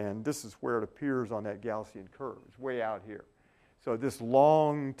 2010, and this is where it appears on that Gaussian curve. It's way out here. So this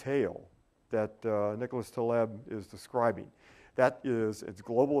long tail that Nicholas Taleb is describing, that is its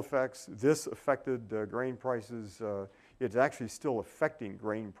global effects. This affected grain prices. It's actually still affecting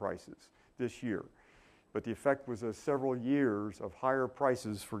grain prices this year. But the effect was several years of higher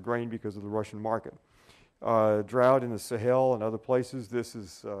prices for grain because of the Russian market. Drought in the Sahel and other places. This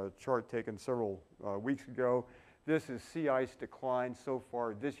is a chart taken several weeks ago. This is sea ice decline. So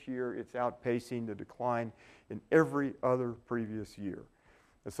far this year, it's outpacing the decline in every other previous year.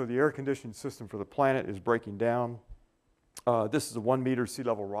 And so the air conditioning system for the planet is breaking down. This is a 1 meter sea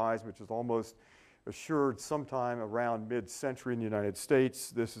level rise, which is almost assured sometime around mid-century in the United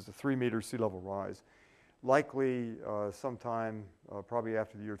States. This is a 3 meter sea level rise. likely sometime probably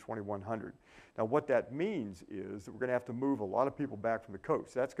after the year 2100. Now, what that means is that we're going to have to move a lot of people back from the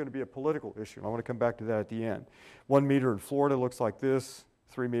coast. That's going to be a political issue, and I want to come back to that at the end. 1 meter in Florida looks like this.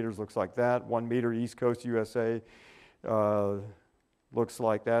 3 meters looks like that. 1 meter East Coast USA looks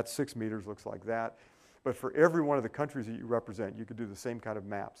like that. 6 meters looks like that. But for every one of the countries that you represent, you could do the same kind of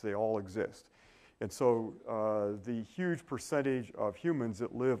maps. They all exist. And so the huge percentage of humans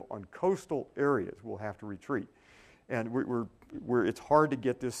that live on coastal areas will have to retreat. And it's hard to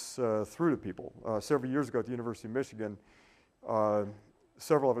get this through to people. Several years ago at the University of Michigan,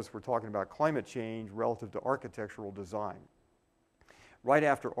 several of us were talking about climate change relative to architectural design. Right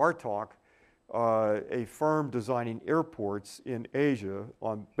after our talk, a firm designing airports in Asia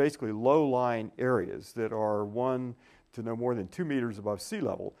on basically low-lying areas that are 1 to no more than 2 meters above sea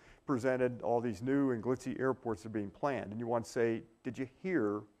level presented all these new and glitzy airports that are being planned. And you want to say, did you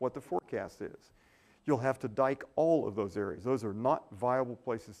hear what the forecast is? You'll have to dike all of those areas. Those are not viable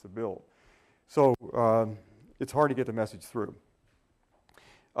places to build. So it's hard to get the message through.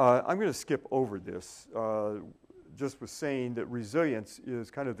 I'm going to skip over this. Just was saying that resilience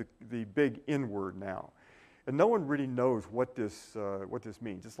is kind of the big N word now. And no one really knows what this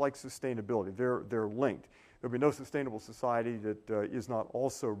means. It's like sustainability. They're linked. There'll be no sustainable society that is not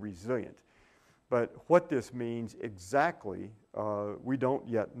also resilient. But what this means exactly, we don't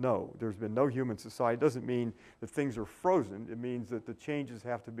yet know. There's been no human society. It doesn't mean that things are frozen. It means that the changes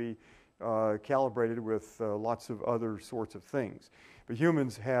have to be calibrated with lots of other sorts of things. But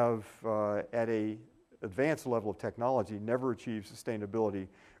humans have, at a advanced level of technology, never achieved sustainability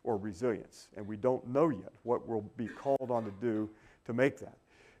or resilience. And we don't know yet what we'll be called on to do to make that.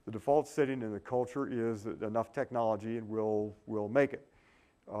 The default setting in the culture is that enough technology and we'll make it.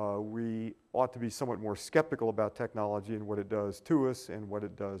 We ought to be somewhat more skeptical about technology and what it does to us and what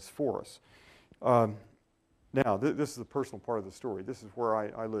it does for us. Now, this is the personal part of the story. This is where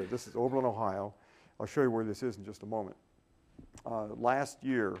I live. This is Oberlin, Ohio. I'll show you where this is in just a moment. Last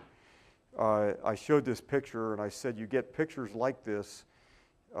year, I showed this picture, and I said you get pictures like this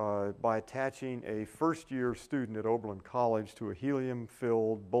by attaching a first-year student at Oberlin College to a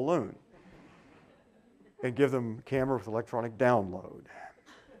helium-filled balloon and give them a camera with electronic download.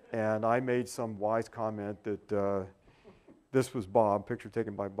 And I made some wise comment that this was Bob, picture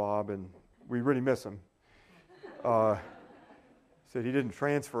taken by Bob, and we really miss him. Said he didn't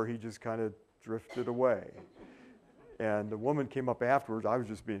transfer, he just kind of drifted away. And the woman came up afterwards. I was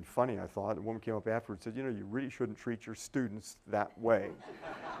just being funny, I thought. The woman came up afterwards and said, you know, you really shouldn't treat your students that way.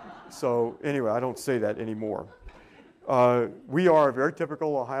 So anyway, I don't say that anymore. We are a very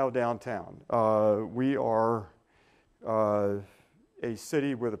typical Ohio downtown. We are a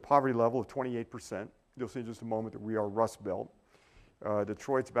city with a poverty level of 28%. You'll see in just a moment that we are Rust Belt.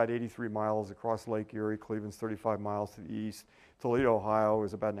 Detroit's about 83 miles across Lake Erie. Cleveland's 35 miles to the east. Toledo, Ohio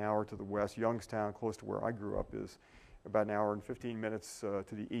is about an hour to the west. Youngstown, close to where I grew up, is about an hour and 15 minutes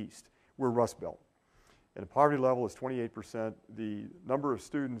to the east. We're Rust Belt. And the poverty level is 28%. The number of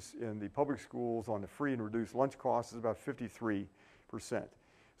students in the public schools on the free and reduced lunch costs is about 53%.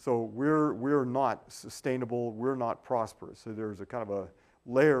 So we're not sustainable. We're not prosperous. So there's a kind of a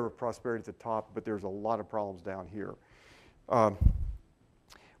layer of prosperity at the top, but there's a lot of problems down here.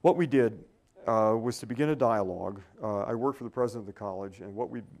 What we did was to begin a dialogue. I worked for the president of the college, and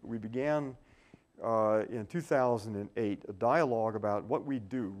what we began in 2008, a dialogue about what we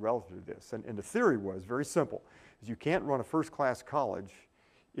do relative to this. And the theory was very simple, is you can't run a first-class college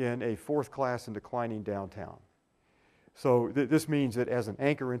in a fourth-class and declining downtown. So this means that as an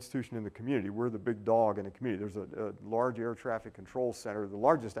anchor institution in the community, we're the big dog in the community. There's a large air traffic control center, the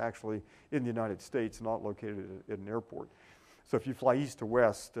largest actually in the United States, not located at an airport. So if you fly east to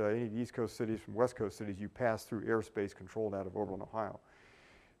west, any of the East Coast cities from West Coast cities, you pass through airspace controlled out of Oberlin, Ohio.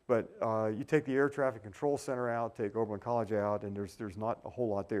 But you take the air traffic control center out, take Oberlin College out, and there's not a whole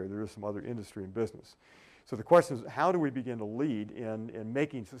lot there. There is some other industry and business. So the question is, how do we begin to lead in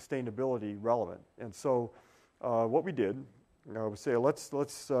making sustainability relevant? And so what we did, we say, let's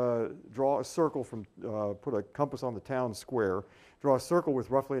draw a circle from, put a compass on the town square, draw a circle with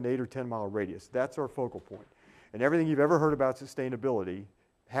roughly an 8 or 10 mile radius. That's our focal point. And everything you've ever heard about sustainability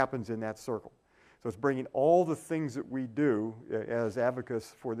happens in that circle. So it's bringing all the things that we do as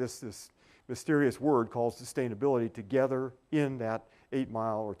advocates for this mysterious word called sustainability together in that 8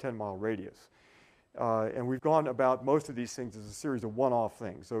 mile or 10 mile radius. And we've gone about most of these things as a series of one-off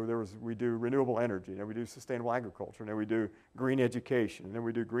things. So we do renewable energy, and then we do sustainable agriculture, and then we do green education, and then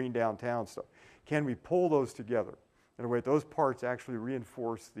we do green downtown stuff. Can we pull those together in a way that those parts actually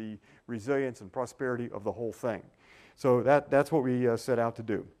reinforce the resilience and prosperity of the whole thing? So that's what we set out to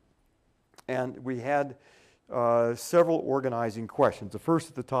do. And we had several organizing questions. The first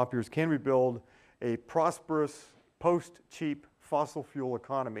at the top here is, can we build a prosperous, post-cheap fossil fuel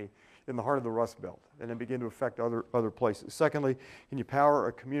economy in the heart of the Rust Belt and then begin to affect other places? Secondly, can you power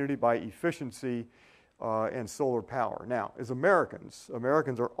a community by efficiency and solar power? Now, as Americans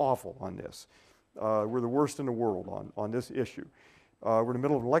are awful on this. We're the worst in the world on this issue. We're in the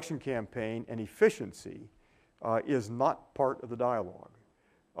middle of an election campaign, and efficiency is not part of the dialogue.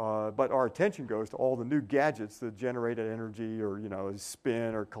 But our attention goes to all the new gadgets that generate energy, or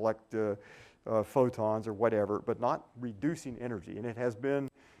spin or collect photons or whatever, but not reducing energy. And it has been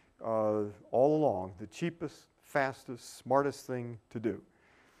all along the cheapest, fastest, smartest thing to do.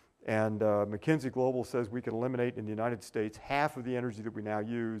 And McKinsey Global says we can eliminate in the United States half of the energy that we now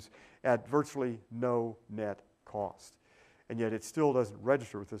use at virtually no net cost. And yet it still doesn't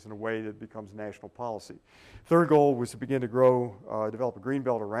register with us in a way that becomes national policy. Third goal was to begin to grow, develop a green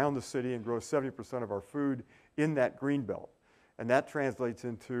belt around the city and grow 70% of our food in that green belt. And that translates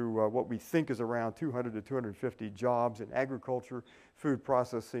into what we think is around 200 to 250 jobs in agriculture, food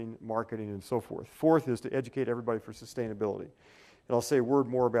processing, marketing, and so forth. Fourth is to educate everybody for sustainability. And I'll say a word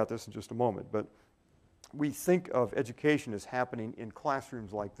more about this in just a moment. But we think of education as happening in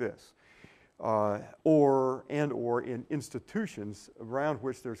classrooms like this. Or in institutions around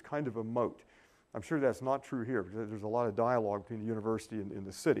which there's kind of a moat. I'm sure that's not true here because there's a lot of dialogue between the university and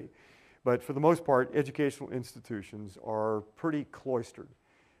the city. But for the most part, educational institutions are pretty cloistered.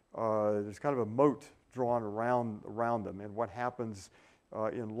 There's kind of a moat drawn around them, and what happens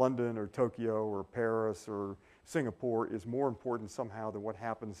in London or Tokyo or Paris or Singapore is more important somehow than what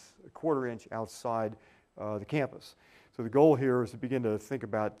happens a quarter inch outside the campus. So the goal here is to begin to think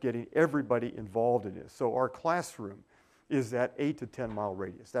about getting everybody involved in this. So our classroom is that 8 to 10 mile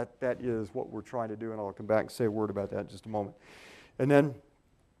radius. That is what we're trying to do, and I'll come back and say a word about that in just a moment. And then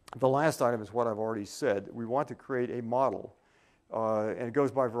the last item is what I've already said. We want to create a model, and it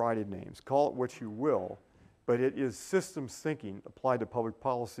goes by a variety of names. Call it what you will, but it is systems thinking applied to public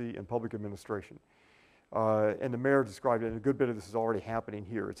policy and public administration. And the mayor described it, and a good bit of this is already happening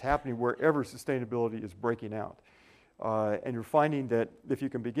here. It's happening wherever sustainability is breaking out. And you're finding that if you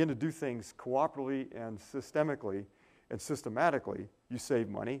can begin to do things cooperatively and systemically and systematically, you save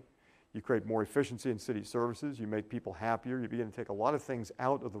money, you create more efficiency in city services, you make people happier, you begin to take a lot of things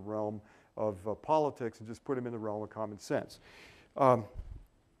out of the realm of politics and just put them in the realm of common sense.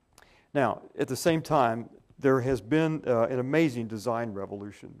 Now, at the same time, there has been an amazing design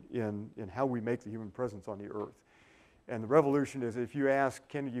revolution in how we make the human presence on the earth. And the revolution is, if you ask,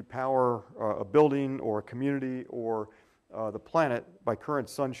 can you power a building or a community or the planet by current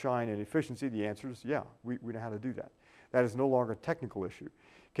sunshine and efficiency, the answer is, yeah, we know how to do that. That is no longer a technical issue.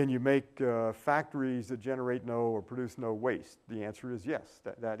 Can you make factories that generate no or produce no waste? The answer is yes,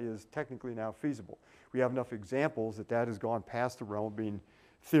 that is technically now feasible. We have enough examples that has gone past the realm of being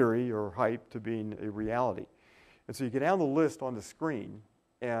theory or hype to being a reality. And so you get down the list on the screen,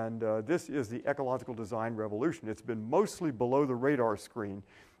 and this is the ecological design revolution. It's been mostly below the radar screen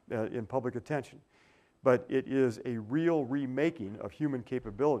in public attention, but it is a real remaking of human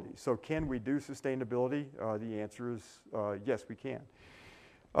capability. So can we do sustainability? The answer is yes, we can.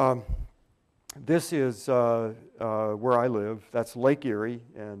 This is where I live. That's Lake Erie,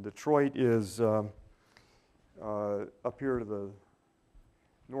 and Detroit is up here to the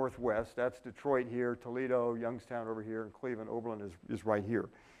northwest. That's Detroit here, Toledo, Youngstown over here, and Cleveland, Oberlin is right here.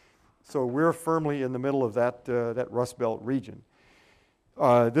 So we're firmly in the middle of that Rust Belt region.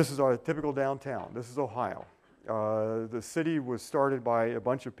 This is our typical downtown. This is Ohio. The city was started by a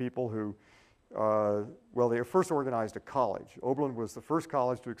bunch of people who, they first organized a college. Oberlin was the first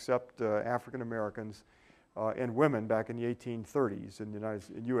college to accept African Americans and women back in the 1830s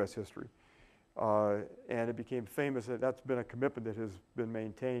in U.S. history. And it became famous. That's been a commitment that has been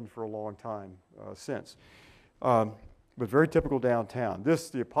maintained for a long time since. But very typical downtown.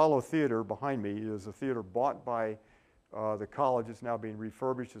 The Apollo Theater behind me is a theater bought by the college. It's now being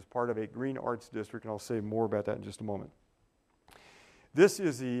refurbished as part of a green arts district, and I'll say more about that in just a moment. This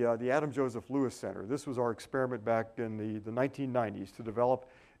is the Adam Joseph Lewis Center. This was our experiment back in the 1990s to develop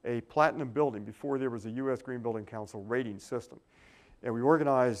a platinum building before there was a U.S. Green Building Council rating system. And we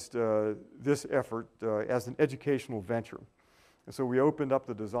organized this effort as an educational venture. And so we opened up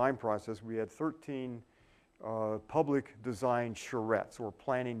the design process. We had 13 public design charrettes, or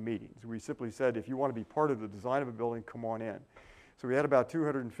planning meetings. We simply said, if you want to be part of the design of a building, come on in. So we had about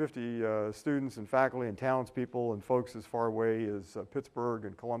 250 students and faculty and townspeople and folks as far away as Pittsburgh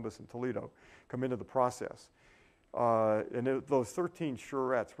and Columbus and Toledo come into the process. And those 13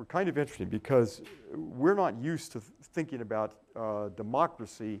 charrettes were kind of interesting because we're not used to thinking about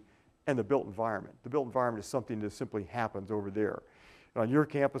democracy and the built environment. The built environment is something that simply happens over there. And on your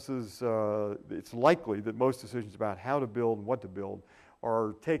campuses, it's likely that most decisions about how to build and what to build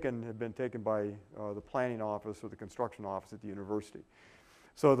have been taken by the planning office or the construction office at the university.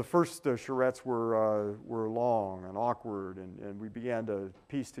 So the first charrettes were long and awkward, and we began to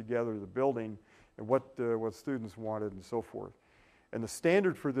piece together the building and what students wanted and so forth. And the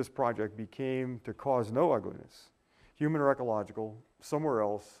standard for this project became to cause no ugliness, human or ecological, somewhere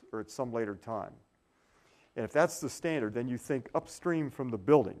else or at some later time. And if that's the standard, then you think upstream from the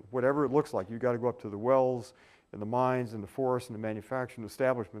building, whatever it looks like. You've got to go up to the wells and the mines and the forests and the manufacturing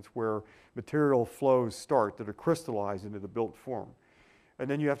establishments where material flows start that are crystallized into the built form. And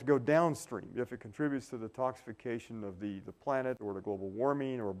then you have to go downstream if it contributes to the toxification of the planet or to global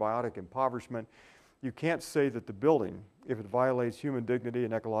warming or biotic impoverishment. You can't say that the building, if it violates human dignity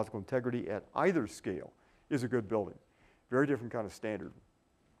and ecological integrity at either scale, is a good building. Very different kind of standard.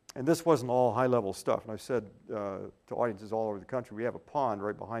 And this wasn't all high-level stuff. And I've said to audiences all over the country, we have a pond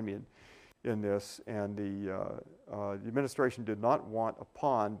right behind me in this, and the administration did not want a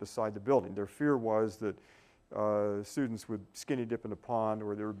pond beside the building. Their fear was that students would skinny dip in the pond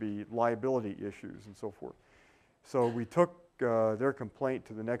or there would be liability issues and so forth. So we took their complaint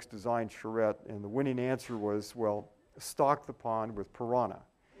to the next design charrette, and the winning answer was, well, stock the pond with piranha.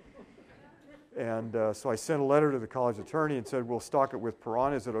 And so I sent a letter to the college attorney and said, we'll stock it with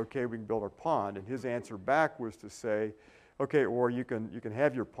piranha. Is it okay we can build our pond? And his answer back was to say, okay, or you can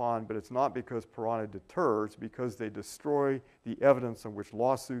have your pond, but it's not because piranha deter, it's because they destroy the evidence on which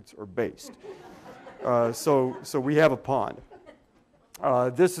lawsuits are based. So we have a pond.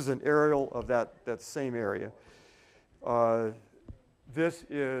 This is an aerial of that same area. This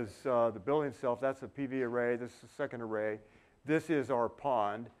is the building itself. That's a PV array. This is the second array. This is our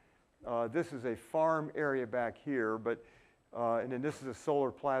pond. This is a farm area back here, but and then this is a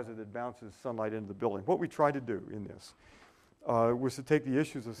solar plaza that bounces sunlight into the building. What we tried to do in this was to take the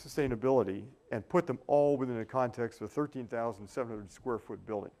issues of sustainability and put them all within the context of a 13,700 square foot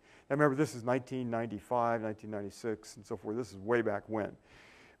building. Now remember, this is 1995, 1996, and so forth. This is way back when.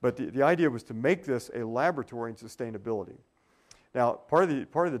 But the idea was to make this a laboratory in sustainability. Now, part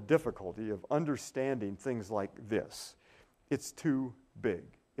of the difficulty of understanding things like this, it's too big.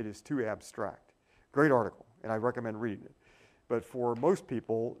 It is too abstract. Great article, and I recommend reading it. But for most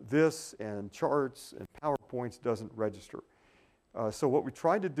people, this and charts and PowerPoints doesn't register. So what we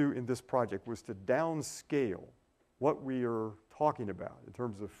tried to do in this project was to downscale what we are talking about in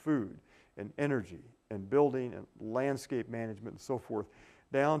terms of food and energy and building and landscape management and so forth,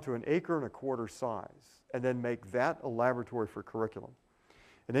 down to 1.25 acres size, and then make that a laboratory for curriculum.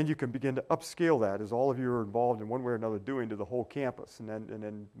 And then you can begin to upscale that, as all of you are involved in one way or another doing, to the whole campus, and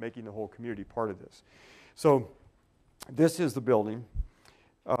then making the whole community part of this. So this is the building.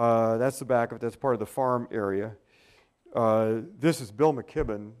 That's the back of it. That's part of the farm area. This is Bill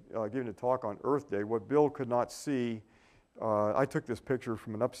McKibben giving a talk on Earth Day. What Bill could not see, I took this picture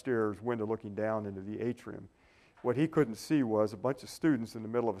from an upstairs window looking down into the atrium. What he couldn't see was a bunch of students in the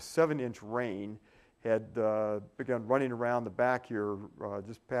middle of a 7-inch rain had begun running around the back here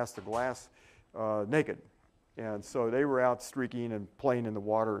just past the glass naked. And so they were out streaking and playing in the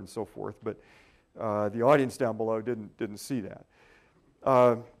water and so forth, but the audience down below didn't see that.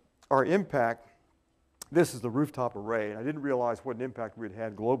 Our impact, this is the rooftop array, and I didn't realize what an impact we'd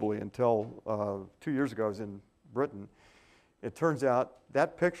had globally until 2 years ago I was in Britain. It turns out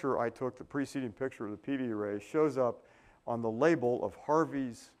that picture I took, the preceding picture of the PV array, shows up on the label of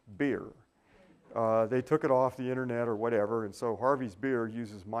Harvey's beer. They took it off the internet or whatever, and so Harvey's beer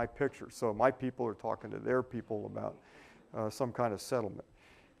uses my picture. So my people are talking to their people about some kind of settlement.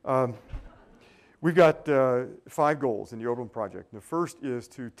 We've got 5 goals in the Oberlin project. The first is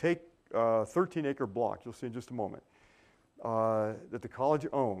to take a 13-acre block, you'll see in just a moment, that the college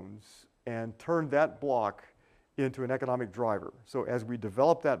owns, and turn that block into an economic driver. So as we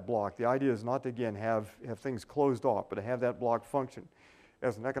develop that block, the idea is not to, again, have things closed off, but to have that block function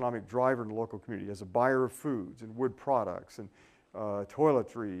as an economic driver in the local community, as a buyer of foods and wood products and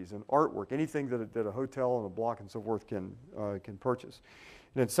toiletries and artwork, anything that a hotel and a block and so forth can purchase.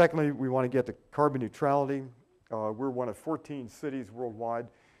 And then secondly, we want to get to carbon neutrality. We're one of 14 cities worldwide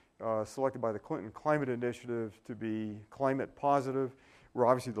selected by the Clinton Climate Initiative to be climate positive. We're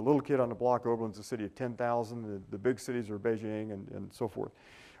obviously the little kid on the block. Oberlin's a city of 10,000. The big cities are Beijing and so forth.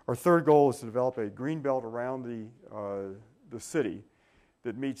 Our third goal is to develop a green belt around the city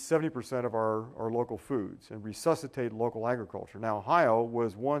that meets 70% of our local foods and resuscitate local agriculture. Now, Ohio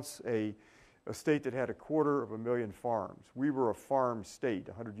was once a state that had 250,000 farms. We were a farm state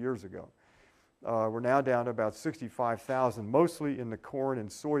 100 years ago. We're now down to about 65,000, mostly in the corn and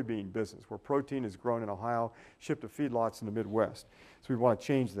soybean business, where protein is grown in Ohio, shipped to feedlots in the Midwest. So we want to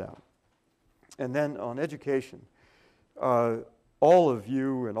change that. And then on education, all of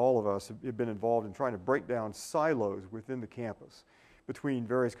you and all of us have been involved in trying to break down silos within the campus between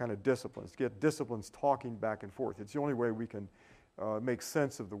various kind of disciplines, to get disciplines talking back and forth. It's the only way we can make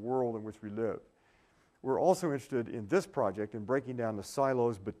sense of the world in which we live. We're also interested in this project in breaking down the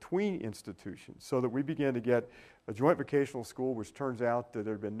silos between institutions so that we begin to get a joint vocational school, which turns out that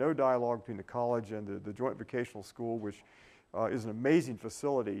there had been no dialogue between the college and the joint vocational school, which is an amazing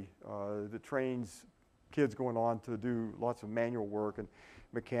facility that trains kids going on to do lots of manual work and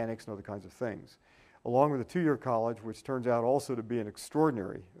mechanics and other kinds of things, along with a two-year college, which turns out also to be an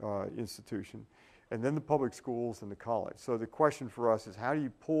extraordinary institution, and then the public schools and the college. So the question for us is, how do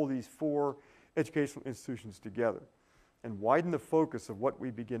you pull these four educational institutions together and widen the focus of what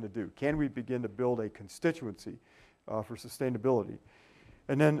we begin to do? Can we begin to build a constituency for sustainability?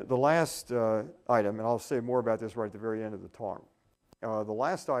 And then the last item, and I'll say more about this right at the very end of the talk, the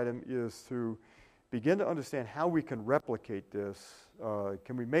last item is to begin to understand how we can replicate this.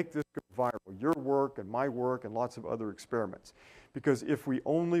 Can we make this go viral? Your work and my work and lots of other experiments. Because if we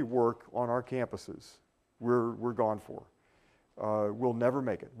only work on our campuses, we're gone for. We'll never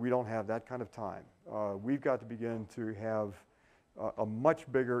make it. We don't have that kind of time. We've got to begin to have a much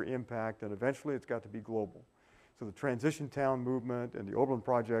bigger impact, and eventually it's got to be global. So the Transition Town movement and the Oberlin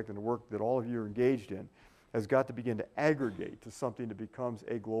Project and the work that all of you are engaged in has got to begin to aggregate to something that becomes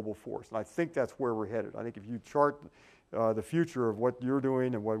a global force. And I think that's where we're headed. I think if you chart the future of what you're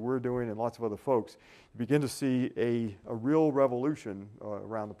doing and what we're doing and lots of other folks, you begin to see a real revolution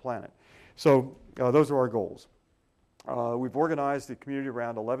around the planet. So those are our goals. We've organized the community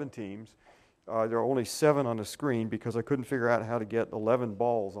around 11 teams. There are only 7 on the screen because I couldn't figure out how to get 11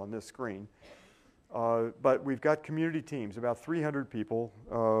 balls on this screen. But we've got community teams, about 300 people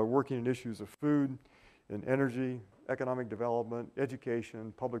working in issues of food and energy, economic development,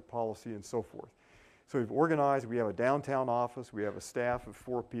 education, public policy, and so forth. So we've organized. We have a downtown office. We have a staff of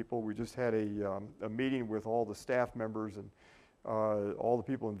 4 people. We just had a meeting with all the staff members and all the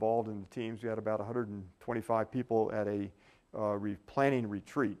people involved in the teams. We had about 125 people at a planning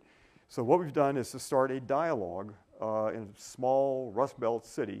retreat. So what we've done is to start a dialogue in a small Rust Belt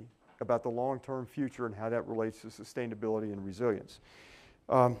city about the long-term future and how that relates to sustainability and resilience.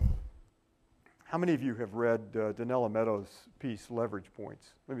 How many of you have read Donella Meadows' piece, Leverage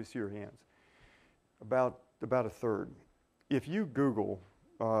Points? Let me see your hands. About a third. If you Google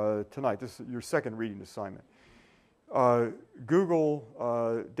tonight, this is your second reading assignment,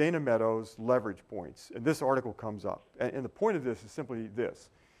 Google Dana Meadows' Leverage Points, and this article comes up. And the point of this is simply this.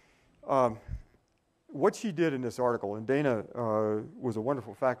 What she did in this article, and Dana was a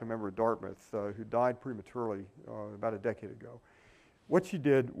wonderful faculty member at Dartmouth who died prematurely about a decade ago. What she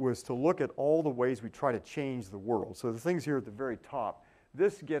did was to look at all the ways we try to change the world. So the things here at the very top,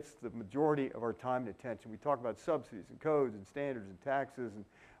 this gets the majority of our time and attention. We talk about subsidies and codes and standards and taxes and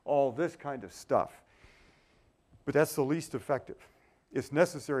all this kind of stuff. But that's the least effective. It's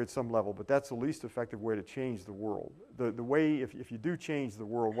necessary at some level, but that's the least effective way to change the world. The way, if you do change the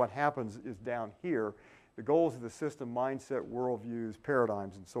world, what happens is down here, the goals of the system, mindset, worldviews,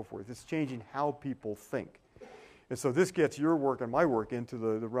 paradigms, and so forth. It's changing how people think. And so this gets your work and my work into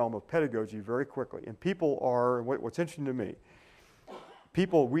the realm of pedagogy very quickly. And people are, what's interesting to me,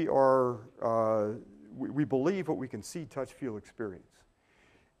 people, we believe what we can see, touch, feel, experience.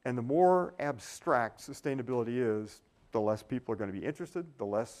 And the more abstract sustainability is, the less people are going to be interested, the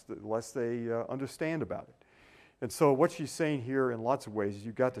less they understand about it. And so what she's saying here in lots of ways is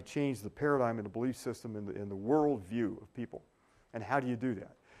you've got to change the paradigm and the belief system in the world view of people. And how do you do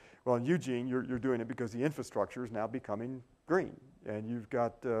that? Well, in Eugene, you're doing it because the infrastructure is now becoming green. And you've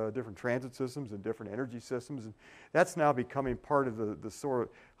got different transit systems and different energy systems. And that's now becoming part of the sort of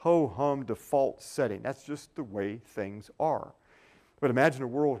ho-hum default setting. That's just the way things are. But imagine a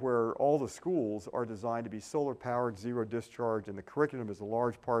world where all the schools are designed to be solar-powered, zero discharge, and the curriculum is a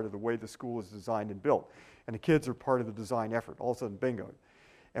large part of the way the school is designed and built. And the kids are part of the design effort. All of a sudden, bingo.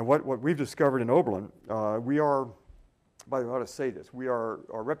 And what we've discovered in Oberlin, we are, by the way, I ought to say this, our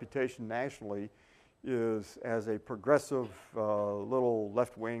reputation nationally is as a progressive little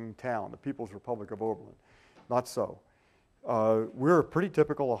left-wing town, the People's Republic of Oberlin. Not so. We're a pretty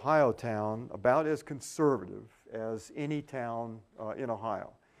typical Ohio town, about as conservative as any town in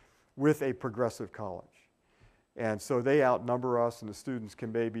Ohio, with a progressive college. And so they outnumber us, and the students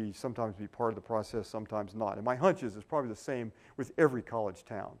can maybe sometimes be part of the process, sometimes not. And my hunch is it's probably the same with every college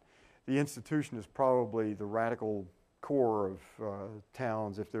town. The institution is probably the radical core of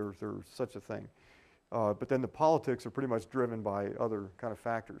towns, if there's such a thing. But then the politics are pretty much driven by other kind of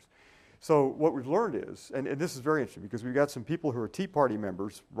factors. So what we've learned is, and this is very interesting because we've got some people who are Tea Party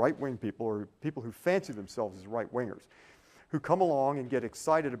members, right-wing people, or people who fancy themselves as right-wingers, who come along and get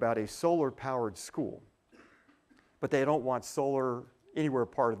excited about a solar-powered school, but they don't want solar anywhere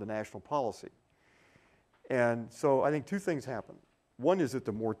part of the national policy. And so I think two things happen. One is that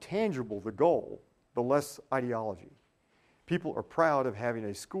the more tangible the goal, the less ideology. People are proud of having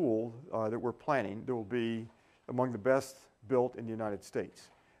a school that we're planning that will be among the best built in the United States.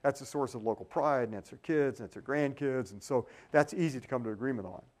 That's a source of local pride, and that's their kids, and that's their grandkids, and so that's easy to come to agreement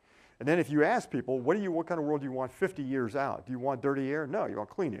on. And then if you ask people, what kind of world do you want 50 years out? Do you want dirty air? No, you want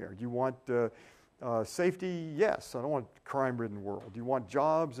clean air. Do you want safety? Yes. I don't want a crime-ridden world. Do you want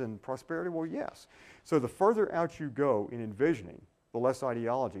jobs and prosperity? Well, yes. So the further out you go in envisioning, the less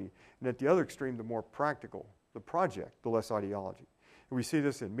ideology, and at the other extreme, the more practical the project, the less ideology. And we see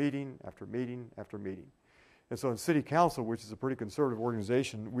this in meeting after meeting after meeting. And so in City Council, which is a pretty conservative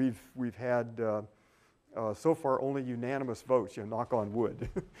organization, we've had so far only unanimous votes, knock on wood.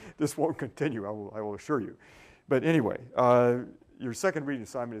 This won't continue, I will assure you. But anyway, your second reading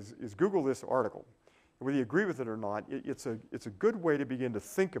assignment is Google this article. And whether you agree with it or not, it's a good way to begin to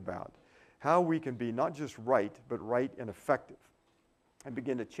think about how we can be not just right, but right and effective, and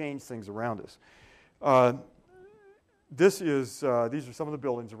begin to change things around us. These are some of the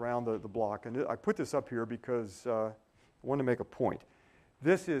buildings around the block, and I put this up here because I want to make a point.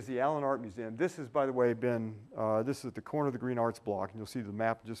 This is the Allen Art Museum. This has, by the way, this is at the corner of the Green Arts block, and you'll see the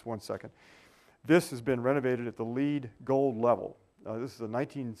map in just 1 second. This has been renovated at the LEED Gold level. This is a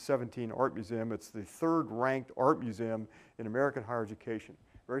 1917 art museum. It's the third-ranked art museum in American higher education.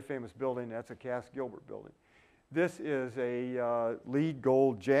 Very famous building. That's a Cass Gilbert building. This is a LEED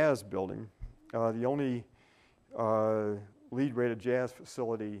Gold jazz building, the only LEED-rated jazz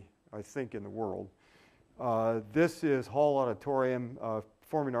facility, I think, in the world. This is Hall Auditorium,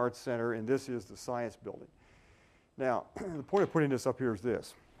 Performing Arts Center, and this is the Science Building. Now, the point of putting this up here is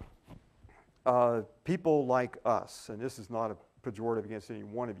this. People like us, and this is not a pejorative against any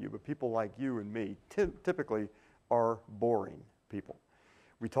one of you, but people like you and me typically are boring people.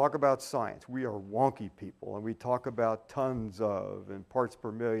 We talk about science. We are wonky people, and we talk about tons of and parts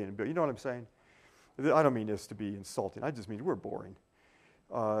per million. You know what I'm saying? I don't mean this to be insulting. I just mean we're boring.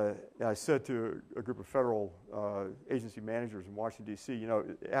 I said to a group of federal agency managers in Washington, D.C.,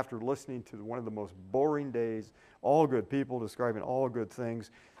 after listening to one of the most boring days, all good people describing all good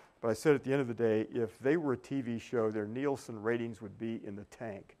things, but I said at the end of the day, if they were a TV show, their Nielsen ratings would be in the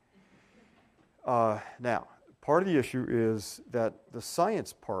tank. Now, part of the issue is that the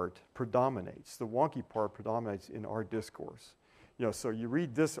science part predominates, the wonky part predominates in our discourse. So you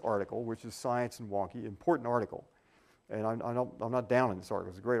read this article, which is Science and Wonky, important article, and I'm not down on this article,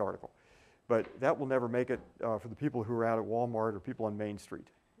 it's a great article, but that will never make it for the people who are out at Walmart or people on Main Street.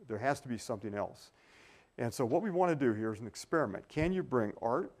 There has to be something else. And so what we want to do here is an experiment. Can you bring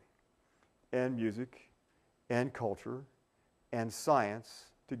art and music and culture and science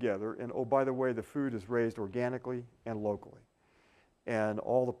together? And oh, by the way, the food is raised organically and locally. And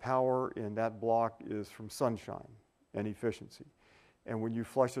all the power in that block is from sunshine and efficiency. And when you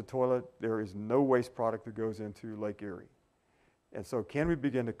flush the toilet, there is no waste product that goes into Lake Erie. And so can we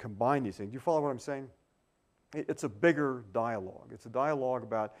begin to combine these things? Do you follow what I'm saying? It's a bigger dialogue. It's a dialogue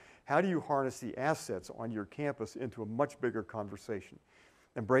about how do you harness the assets on your campus into a much bigger conversation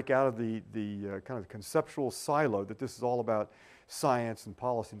and break out of the kind of conceptual silo that this is all about science and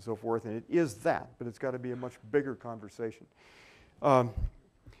policy and so forth. And it is that, but it's got to be a much bigger conversation.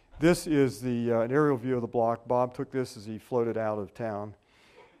 This is an aerial view of the block. Bob took this as he floated out of town.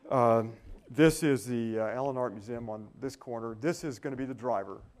 This is the Allen Art Museum on this corner. This is going to be the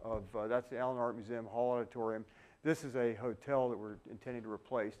driver of, that's the Allen Art Museum Hall Auditorium. This is a hotel that we're intending to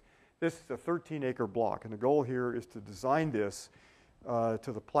replace. This is a 13-acre block, and the goal here is to design this to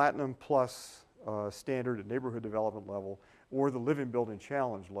the Platinum Plus standard at neighborhood development level or the Living Building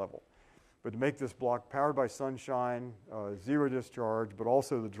Challenge level. But to make this block powered by sunshine, zero discharge, but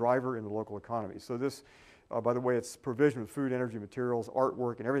also the driver in the local economy. So this, by the way, it's provision of food, energy, materials,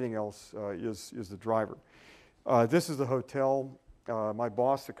 artwork, and everything else is the driver. This is the hotel. My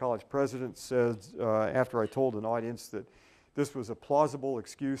boss, the college president, said after I told an audience that this was a plausible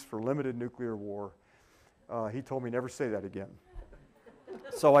excuse for limited nuclear war, he told me never say that again.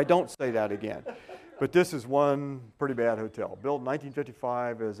 So I don't say that again. But this is one pretty bad hotel. Built in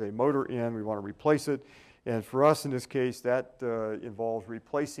 1955 as a motor inn. We want to replace it. And for us in this case, that involves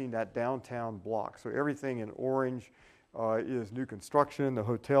replacing that downtown block. So everything in orange is new construction. The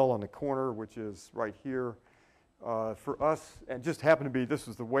hotel on the corner, which is right here, For us, and just happened to be, this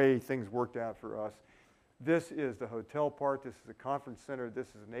was the way things worked out for us. This is the hotel part. This is the conference center. This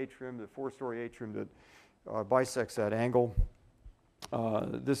is an atrium, the 4-story atrium that bisects that angle.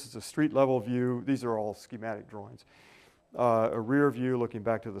 This is a street level view. These are all schematic drawings. A rear view looking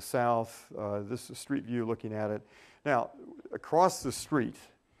back to the south. This is a street view looking at it. Now, across the street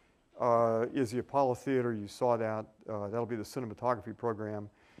is the Apollo Theater. You saw that. That'll be the cinematography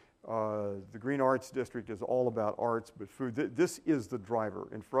program. The Green Arts District is all about arts, but food. This is the driver.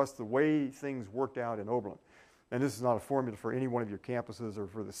 And for us, the way things worked out in Oberlin, and this is not a formula for any one of your campuses or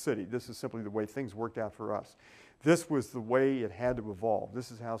for the city. This is simply the way things worked out for us. This was the way it had to evolve. This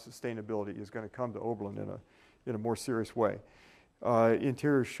is how sustainability is going to come to Oberlin in a more serious way.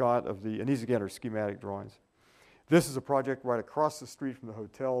 Interior shot of the, and these again are schematic drawings. This is a project right across the street from the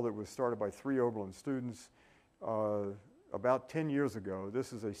hotel that was started by 3 Oberlin students about 10 years ago.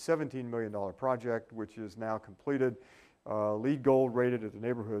 This is a $17 million project, which is now completed, LEED Gold rated at the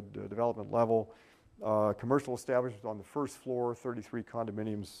neighborhood development level, commercial establishments on the first floor, 33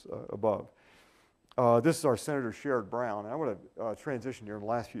 condominiums above. This is our Senator Sherrod Brown. And I want to transition here in the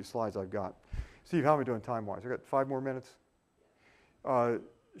last few slides I've got. Steve, how am I doing time-wise? I've got 5 more minutes.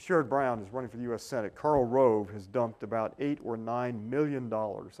 Sherrod Brown is running for the U.S. Senate. Karl Rove has dumped about $8 or $9 million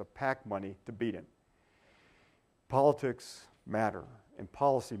of PAC money to beat him. Politics matter, and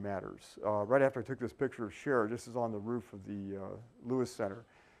policy matters. Right after I took this picture of Sherrod, this is on the roof of the Lewis Center,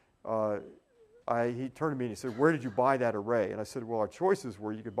 he turned to me and he said, "Where did you buy that array?" And I said, "Well, our choices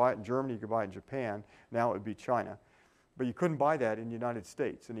were you could buy it in Germany, you could buy it in Japan, now it would be China. But you couldn't buy that in the United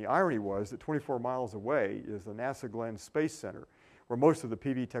States." And the irony was that 24 miles away is the NASA Glenn Space Center, where most of the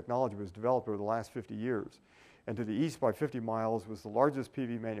PV technology was developed over the last 50 years. And to the east by 50 miles was the largest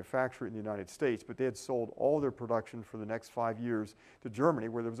PV manufacturer in the United States, but they had sold all their production for the next 5 years to Germany,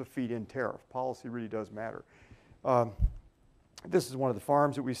 where there was a feed-in tariff. Policy really does matter. This is one of the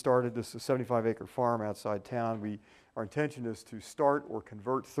farms that we started. This is a 75-acre farm outside town. Our intention is to start or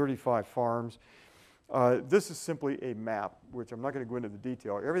convert 35 farms. This is simply a map, which I'm not going to go into the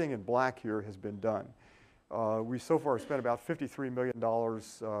detail. Everything in black here has been done. We so far spent about $53 million.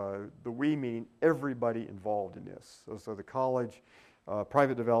 The we meaning everybody involved in this. So the college,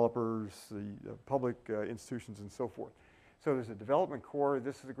 private developers, the public institutions, and so forth. So there's a development core.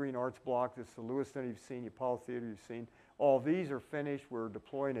 This is the Green Arts Block. This is the Lewis Center you've seen, the Apollo Theater you've seen. All of these are finished. We're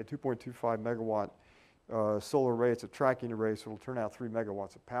deploying a 2.25 megawatt solar array. It's a tracking array, so it'll turn out 3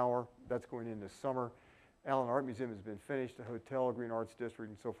 megawatts of power. That's going in this summer. Allen Art Museum has been finished, the hotel, Green Arts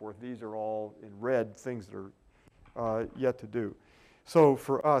District, and so forth. These are all in red, things that are yet to do. So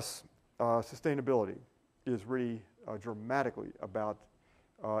for us, sustainability is really dramatically about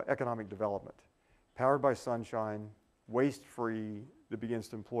economic development. Powered by sunshine, waste-free, that begins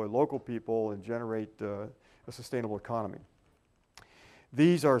to employ local people and generate a sustainable economy.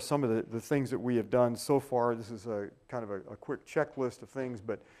 These are some of the things that we have done so far. This is a kind of a quick checklist of things,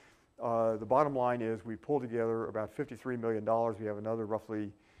 but the bottom line is we pulled together about $53 million. We have another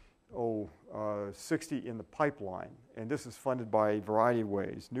roughly 60 in the pipeline. And this is funded by a variety of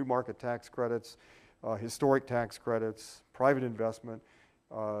ways. New market tax credits, historic tax credits, private investment,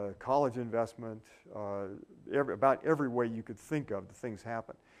 college investment, about every way you could think of the things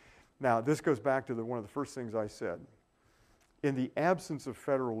happen. Now, this goes back to one of the first things I said. In the absence of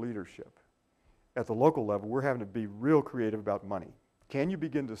federal leadership, at the local level, we're having to be real creative about money. Can you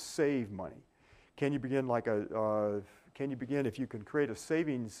begin to save money? Can you begin if you can create a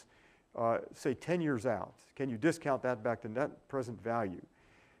savings, say 10 years out, can you discount that back to net present value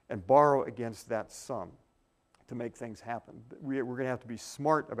and borrow against that sum to make things happen? We're going to have to be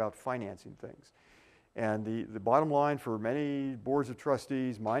smart about financing things. And the bottom line for many boards of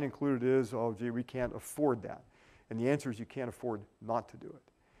trustees, mine included, is, oh, gee, we can't afford that. And the answer is you can't afford not to do it.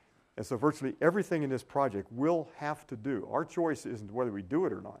 And so virtually everything in this project we'll have to do. Our choice isn't whether we do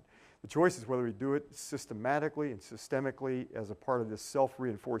it or not. The choice is whether we do it systematically and systemically as a part of this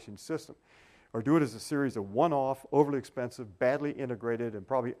self-reinforcing system, or do it as a series of one-off, overly expensive, badly integrated, and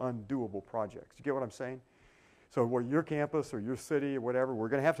probably undoable projects. You get what I'm saying? So where your campus or your city or whatever, we're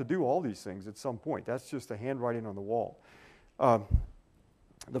going to have to do all these things at some point. That's just the handwriting on the wall.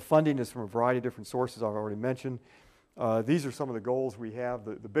 The funding is from a variety of different sources I've already mentioned. These are some of the goals we have.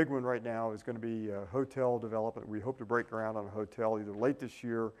 The big one right now is going to be hotel development. We hope to break ground on a hotel either late this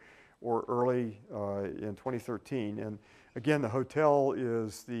year or early in 2013. And again, the hotel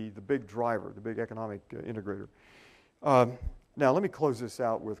is the big driver, the big economic integrator. Now, let me close this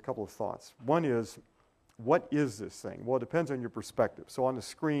out with a couple of thoughts. One is, what is this thing? Well, it depends on your perspective. So on the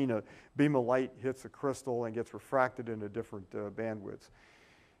screen, a beam of light hits a crystal and gets refracted into different bandwidths.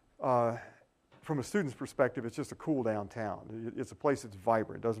 from a student's perspective, it's just a cool downtown. It's a place that's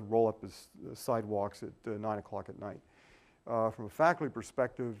vibrant. It doesn't roll up the sidewalks at 9 o'clock at night. From a faculty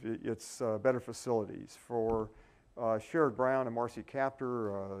perspective, it's better facilities. For Sherrod Brown and Marcy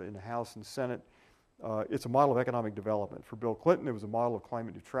Kaptur in the House and Senate, it's a model of economic development. For Bill Clinton, it was a model of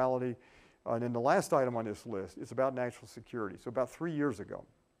climate neutrality. And then the last item on this list is about national security. So about 3 years ago,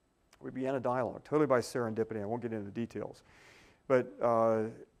 we began a dialogue, totally by serendipity. I won't get into the details. But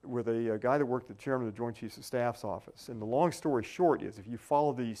with a guy that worked at the chairman of the Joint Chiefs of Staff's office. And the long story short is, if you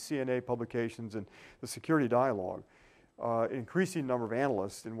follow the CNA publications and the security dialogue, an increasing number of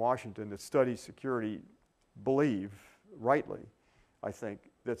analysts in Washington that study security believe, rightly, I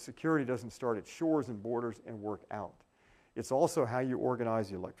think, that security doesn't start at shores and borders and work out. It's also how you organize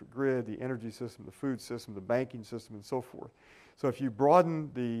the electric grid, the energy system, the food system, the banking system, and so forth. So if you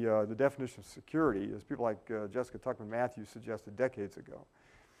broaden the definition of security, as people like Jessica Tuckman-Matthews suggested decades ago,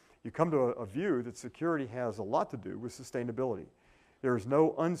 you come to a view that security has a lot to do with sustainability. There is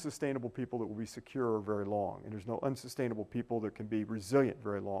no unsustainable people that will be secure very long, and there's no unsustainable people that can be resilient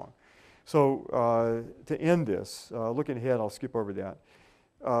very long. So to end this, looking ahead, I'll skip over that.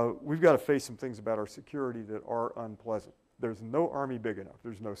 We've got to face some things about our security that are unpleasant. There's no army big enough.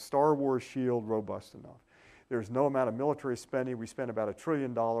 There's no Star Wars shield robust enough. There's no amount of military spending. We spend about $1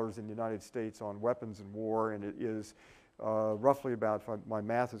 trillion in the United States on weapons and war, and it is roughly about, if my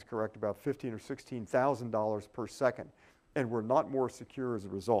math is correct, about $15,000 or $16,000 per second, and we're not more secure as a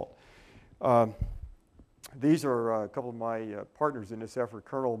result. These are a couple of my partners in this effort.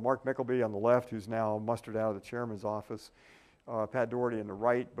 Colonel Mark Mickleby on the left, who's now mustered out of the chairman's office, Pat Doherty on the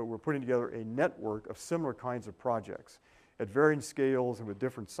right, but we're putting together a network of similar kinds of projects at varying scales and with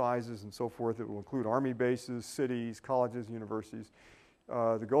different sizes and so forth. It will include Army bases, cities, colleges, universities.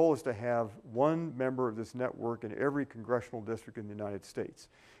 The goal is to have one member of this network in every congressional district in the United States,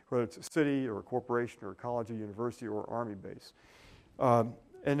 whether it's a city or a corporation or a college or university or Army base. And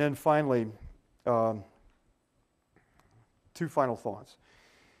then finally, two final thoughts.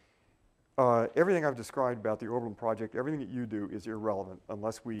 Everything I've described about the Orbital Project, everything that you do is irrelevant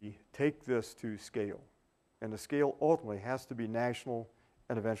unless we take this to scale. And the scale ultimately has to be national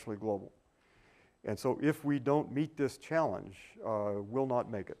and eventually global. And so if we don't meet this challenge, we'll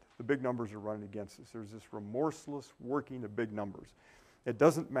not make it. The big numbers are running against us. There's this remorseless working of big numbers. It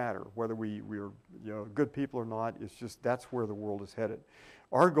doesn't matter whether we're good people or not. It's just that's where the world is headed.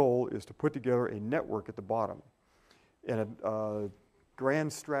 Our goal is to put together a network at the bottom and a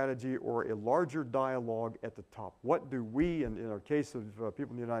grand strategy or a larger dialogue at the top. What do we, in our case of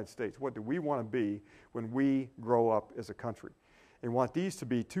people in the United States, what do we want to be when we grow up as a country? And want these to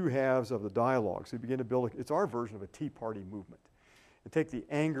be two halves of the dialogue. So you begin to build, it's our version of a Tea Party movement. And take the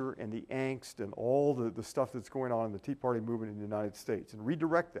anger and the angst and all the stuff that's going on in the Tea Party movement in the United States and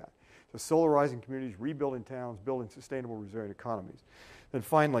redirect that to solarizing communities, rebuilding towns, building sustainable, resilient economies. And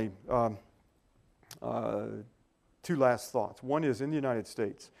finally, two last thoughts. One is, in the United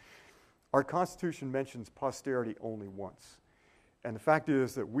States, our Constitution mentions posterity only once. And the fact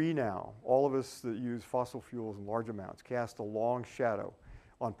is that we now, all of us that use fossil fuels in large amounts, cast a long shadow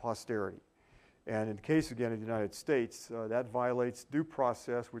on posterity. And in the case, again, of the United States, that violates due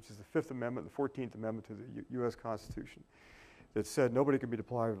process, which is the Fifth Amendment, the 14th Amendment to the U.S. Constitution, that said nobody can be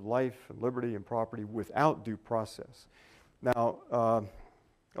deprived of life and liberty and property without due process. Now,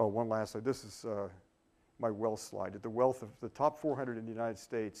 one last slide. This is my wealth slide. The wealth of the top 400 in the United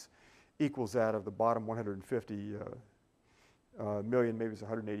States equals that of the bottom 150 million, maybe it's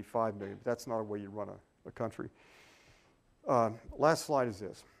 185 million. But that's not a way you run a country. Last slide is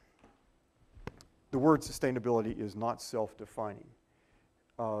this. The word sustainability is not self-defining.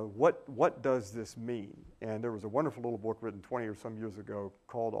 What does this mean? And there was a wonderful little book written 20 or some years ago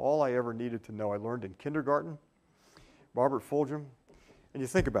called All I Ever Needed to Know I Learned in Kindergarten, Robert Fulghum. And you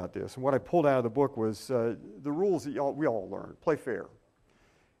think about this, and what I pulled out of the book was the rules that we all learned. Play fair.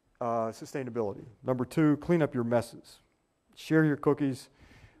 Sustainability. Number 2, clean up your messes. Share your cookies.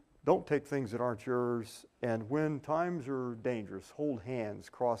 Don't take things that aren't yours. And when times are dangerous, hold hands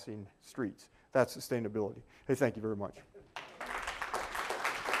crossing streets. That's sustainability. Hey, thank you very much.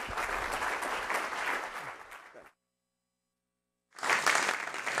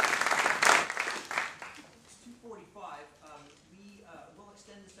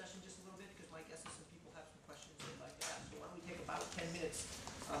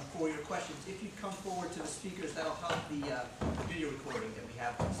 For your questions. If you come forward to the speakers, that'll help the video recording that we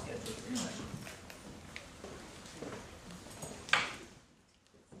have scheduled for your session.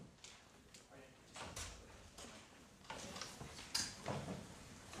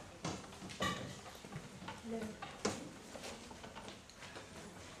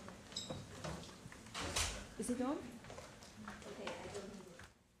 it on? Okay, I don't need it.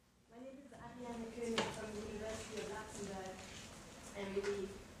 My name is Ariane König from the University of Luxembourg. I really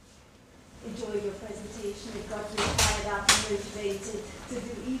enjoyed your presentation. It got me fired up and motivated to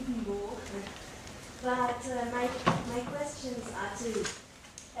do even more. But my questions are two.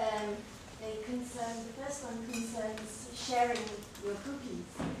 They concern, the first one concerns sharing your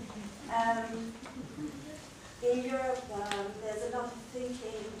cookies. In Europe, there's a lot of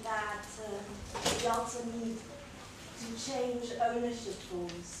thinking that we also need to change ownership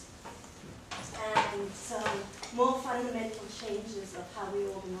forms. And so more fundamental changes of how we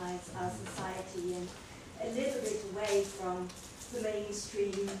organize our society and a little bit away from the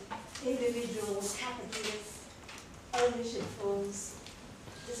mainstream individual capitalist ownership forms,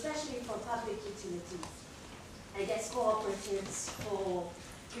 especially for public utilities. I guess cooperatives for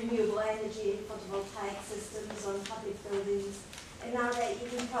renewable energy, photovoltaic systems on public buildings, and now there are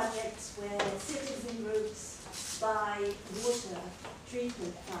even projects where citizen groups buy water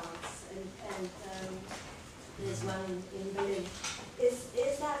treatment plants, and there's one in Berlin.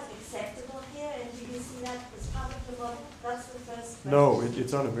 Is that acceptable here, and do you see that as part of the model? That's the first question. No,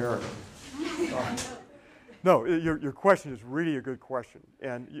 it's un-American. No, your question is really a good question.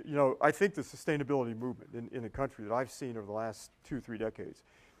 And you know, I think the sustainability movement in the country that I've seen over the last 2-3 decades,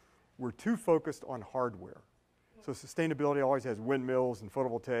 we're too focused on hardware. So sustainability always has windmills and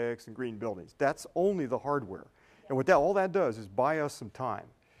photovoltaics and green buildings. That's only the hardware. And what all that does is buy us some time.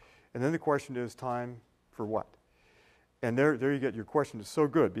 And then the question is, time for what? And there you get, your question is so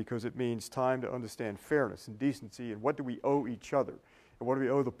good, because it means time to understand fairness and decency and what do we owe each other, and what do we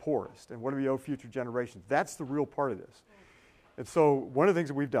owe the poorest, and what do we owe future generations. That's the real part of this. And so one of the things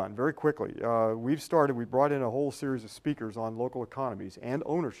that we've done very quickly, we brought in a whole series of speakers on local economies and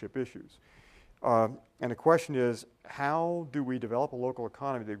ownership issues. And the question is, how do we develop a local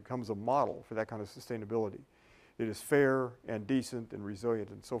economy that becomes a model for that kind of sustainability? It is fair and decent and resilient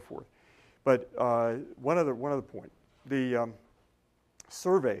and so forth. But one other point. The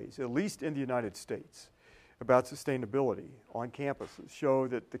surveys, at least in the United States, about sustainability on campuses show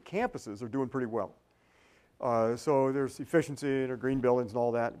that the campuses are doing pretty well. So there's efficiency and green buildings and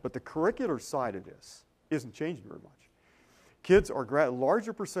all that, but the curricular side of this isn't changing very much. Kids are,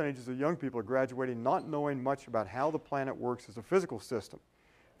 larger percentages of young people are graduating not knowing much about how the planet works as a physical system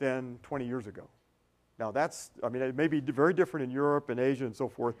than 20 years ago. Now that's, I mean, it may be very different in Europe and Asia and so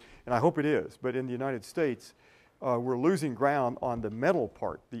forth, and I hope it is, but in the United States, we're losing ground on the mental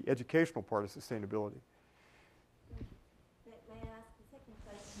part, the educational part of sustainability. May I ask the second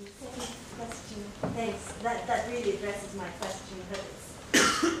question? Second question, thanks. That really addresses my question, but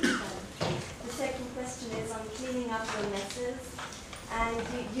the second question is on cleaning up your messes. And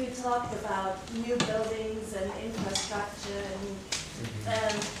you talked about new buildings and infrastructure,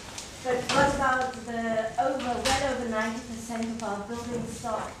 and but what about the well over 90% of our building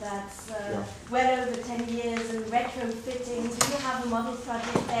stock that's well over 10 years and retrofitting? Do you have a model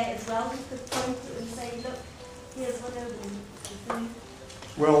project there as well? You could point to and say, look, here's what we're doing.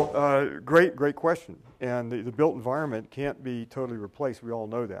 Well, great question. And the built environment can't be totally replaced. We all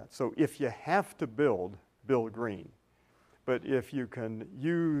know that. So if you have to build green. But if you can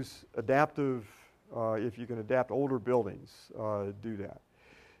use adaptive, if you can adapt older buildings, do that.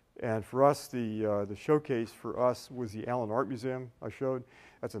 And for us, the showcase for us was the Allen Art Museum I showed.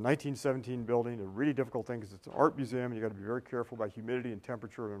 That's a 1917 building, a really difficult thing because it's an art museum, and you've got to be very careful about humidity and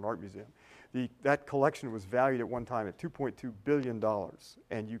temperature in an art museum. That collection was valued at one time at $2.2 billion,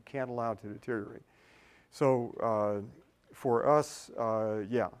 and you can't allow it to deteriorate. So for us,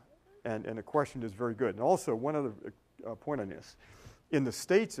 yeah, and the question is very good. And also, one other point on this. In the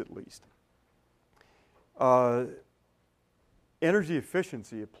States, at least, energy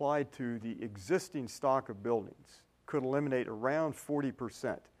efficiency applied to the existing stock of buildings could eliminate around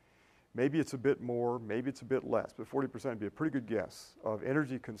 40%. Maybe it's a bit more, maybe it's a bit less, but 40% would be a pretty good guess of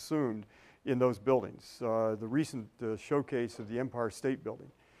energy consumed in those buildings. The recent showcase of the Empire State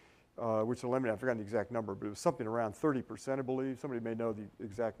Building, which eliminated, I forgot the exact number, but it was something around 30%, I believe. Somebody may know the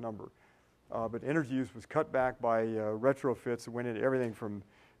exact number. But energy use was cut back by retrofits that went into everything from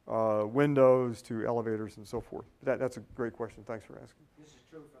windows to elevators and so forth. That's a great question. Thanks for asking. This is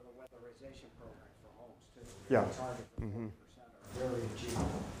true for the weatherization program for homes, too. Yeah. The target for 40% are very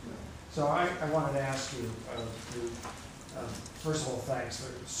achievable. So I wanted to ask you, first of all, thanks.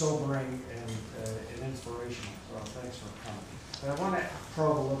 They're sobering and inspirational, so thanks for coming. But I want to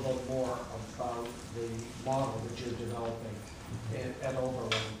probe a little bit more about the model that you're developing at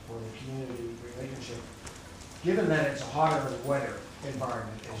Oberlin for the community relationship. Given that it's a hotter and wetter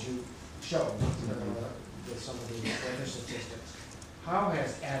environment, as you showed with some of the weather statistics, how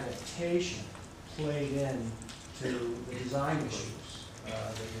has adaptation played in to the design issues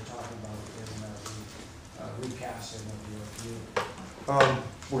that you're talking about in the recasting of your community?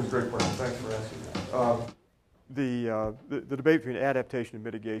 Well, great question. Thanks for asking that. The debate between adaptation and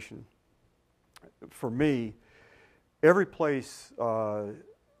mitigation, for me, every place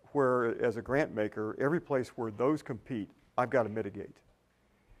where, as a grant maker, every place where those compete, I've got to mitigate.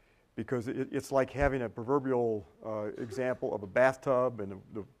 Because it's like having a proverbial example of a bathtub and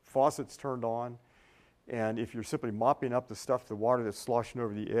the faucet's turned on, and if you're simply mopping up the water that's sloshing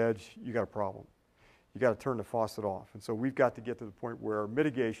over the edge, you got a problem. You got to turn the faucet off. And so we've got to get to the point where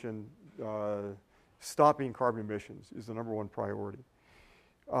mitigation, stopping carbon emissions, is the number one priority.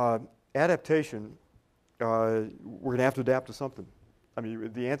 Adaptation, we're going to have to adapt to something. I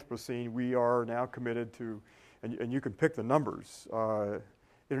mean, the Anthropocene, we are now committed to, and you can pick the numbers.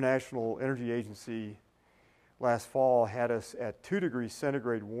 International Energy Agency last fall had us at 2 degrees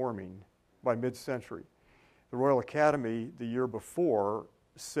centigrade warming by mid-century. The Royal Academy the year before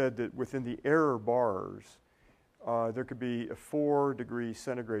said that within the error bars, there could be a 4 degrees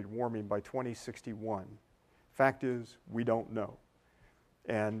centigrade warming by 2061. Fact is, we don't know.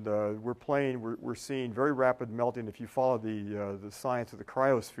 And we're seeing very rapid melting. If you follow the science of the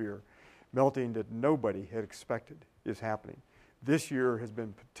cryosphere, melting that nobody had expected is happening. This year has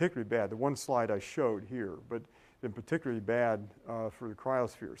been particularly bad. The one slide I showed here, but been particularly bad for the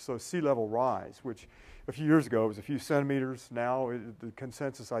cryosphere. So sea level rise, which a few years ago was a few centimeters. Now the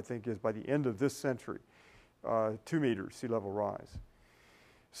consensus, I think, is by the end of this century, 2 meters sea level rise.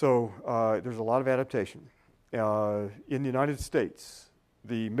 So there's a lot of adaptation. In the United States,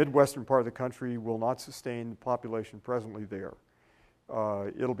 the Midwestern part of the country will not sustain the population presently there.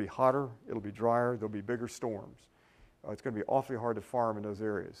 It'll be hotter, it'll be drier, there'll be bigger storms. It's going to be awfully hard to farm in those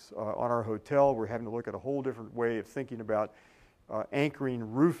areas. On our hotel, we're having to look at a whole different way of thinking about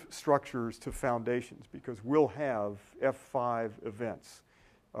anchoring roof structures to foundations, because we'll have F5 events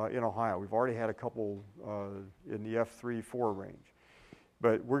in Ohio. We've already had a couple in the F3, 4 range.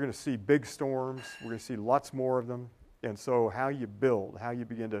 But we're going to see big storms. We're going to see lots more of them. And so how you build, how you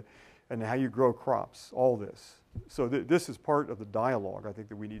begin to, and how you grow crops, all this. So this is part of the dialogue, I think,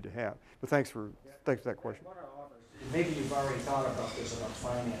 that we need to have. But thanks for that question. Maybe you've already thought about this, about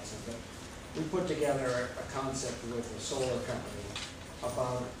financing, but we put together a concept with a solar company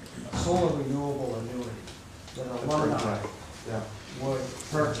about a solar renewable annuity that alumni would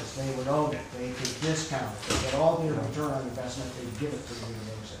purchase. They would own it. They could discount it. They get all their return on investment. They give it to the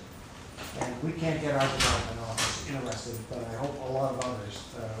university. And we can't get our development office interested, but I hope a lot of others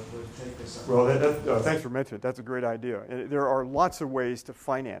would take this up. Well, thanks for mentioning it. That's a great idea. And there are lots of ways to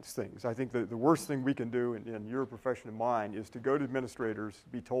finance things. I think the worst thing we can do in your profession and mine is to go to administrators,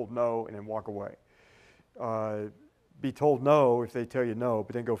 be told no, and then walk away. Be told no if they tell you no,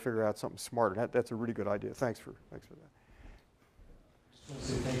 but then go figure out something smarter. That's a really good idea. Thanks for that. I want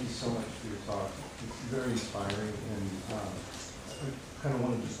to say thank you so much for your talk. It's very inspiring, and I kind of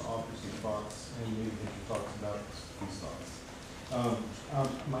want to just offer some thoughts and maybe get your thoughts about these thoughts.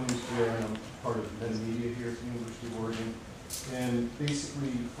 My name is Pierre, and I'm part of Metamedia here at the University of Oregon. And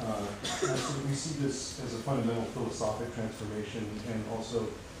basically, we see this as a fundamental philosophic transformation, and also,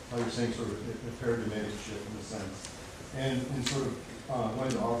 how you're saying, sort of a paradigmatic shift in a sense. And sort of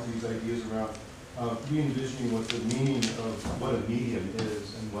wanted to offer these ideas around re-envisioning what the meaning of what a medium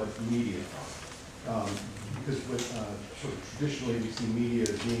is and what media are. Because sort of traditionally we see media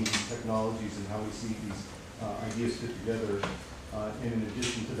as being these technologies and how we see these ideas fit together. And in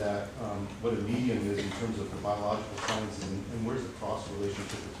addition to that, what a medium is in terms of the biological sciences and where's the cross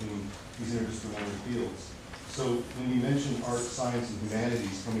relationship between these interdisciplinary fields. So when you mention art, science, and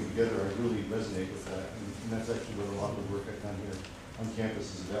humanities coming together, I really resonate with that. And that's actually what a lot of the work I've done here on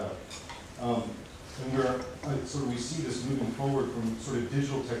campus is about. And we see this moving forward from sort of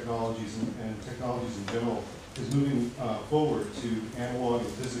digital technologies and technologies in general is moving forward to analog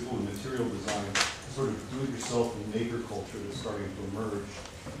and physical and material design, sort of do-it-yourself and maker culture that's starting to emerge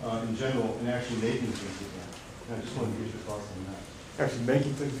in general, and actually making things again. And I just want to get your thoughts on that. Actually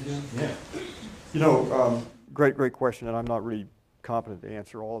making things again? Yeah. You know, great question, and I'm not really competent to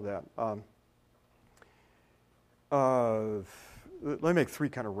answer all of that. Let me make 3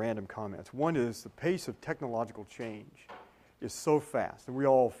 kind of random comments. One is the pace of technological change is so fast, and we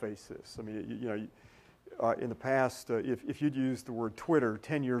all face this. I mean, you know, in the past, if you'd used the word Twitter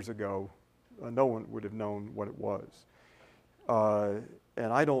 10 years ago, no one would have known what it was.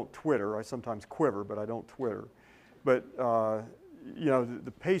 And I don't Twitter. I sometimes quiver, but I don't Twitter. But you know,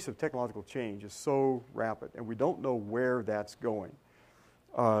 the pace of technological change is so rapid, and we don't know where that's going.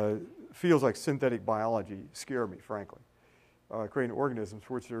 Feels like synthetic biology scare me, frankly. creating organisms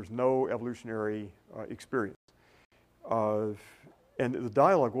for which there's no evolutionary experience. And the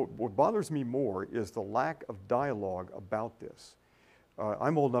dialogue, what bothers me more is the lack of dialogue about this.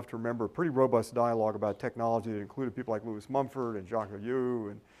 I'm old enough to remember a pretty robust dialogue about technology that included people like Louis Mumford and Jacques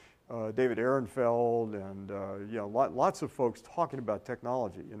Ellul and David Ehrenfeld and lots of folks talking about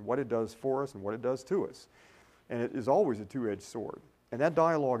technology and what it does for us and what it does to us. And it is always a two-edged sword. And that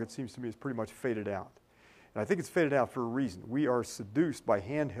dialogue, it seems to me, is pretty much faded out. And I think it's faded out for a reason. We are seduced by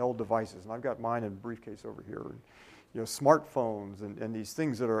handheld devices, and I've got mine in a briefcase over here. And, smartphones and these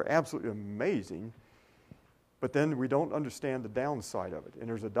things that are absolutely amazing, but then we don't understand the downside of it. And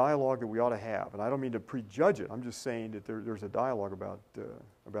there's a dialogue that we ought to have. And I don't mean to prejudge it. I'm just saying that there's a dialogue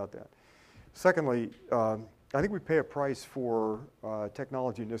about that. Secondly, I think we pay a price for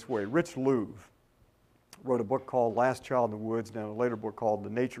technology in this way. Rich Louv wrote a book called Last Child in the Woods, and then a later book called The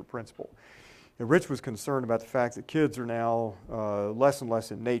Nature Principle. And Rich was concerned about the fact that kids are now less and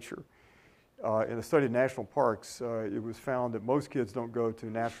less in nature. In a study of national parks, it was found that most kids don't go to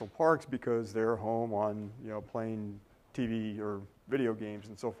national parks because they're home on, playing TV or video games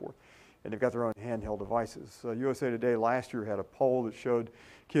and so forth, and they've got their own handheld devices. USA Today last year had a poll that showed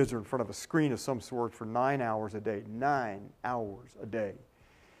kids are in front of a screen of some sort for 9 hours a day. 9 hours a day,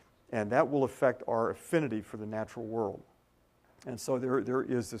 and that will affect our affinity for the natural world. And so there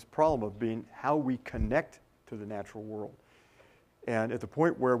is this problem of being how we connect to the natural world. And at the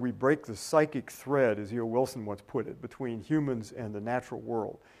point where we break the psychic thread, as E.O. Wilson once put it, between humans and the natural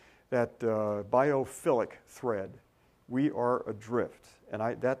world, that biophilic thread, we are adrift.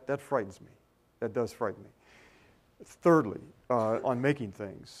 And that frightens me. That does frighten me. Thirdly, on making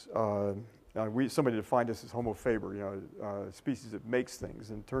things, somebody defined us as Homo faber, a species that makes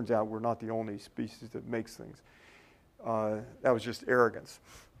things. And it turns out we're not the only species that makes things. That was just arrogance.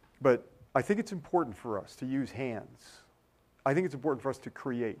 But I think it's important for us to use hands. I think it's important for us to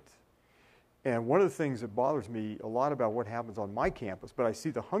create. And one of the things that bothers me a lot about what happens on my campus, but I see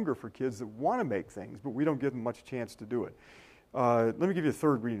the hunger for kids that want to make things, but we don't give them much chance to do it. Let me give you a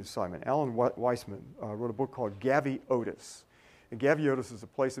third reading assignment. Alan Weissman wrote a book called Gaviotis. And Gaviotis is a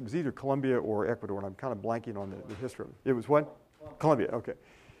place that was either Colombia or Ecuador, and I'm kind of blanking on the history of it. It was what? Colombia, okay.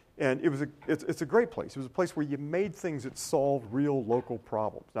 And it's a great place. It was a place where you made things that solved real local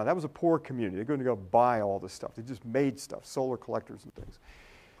problems. Now, that was a poor community. They're going to go buy all this stuff. They just made stuff, solar collectors and things.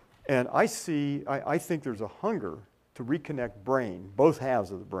 And I think there's a hunger to reconnect brain, both halves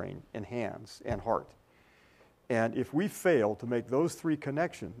of the brain, and hands and heart. And if we fail to make those three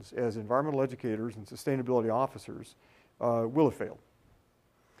connections as environmental educators and sustainability officers, we'll have failed.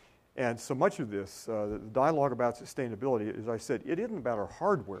 And so much of this, the dialogue about sustainability, as I said, it isn't about our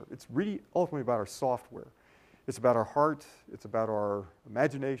hardware. It's really ultimately about our software. It's about our heart. It's about our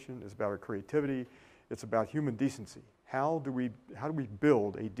imagination. It's about our creativity. It's about human decency. How do we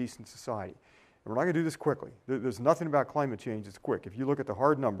build a decent society? And we're not going to do this quickly. There's nothing about climate change that's quick. If you look at the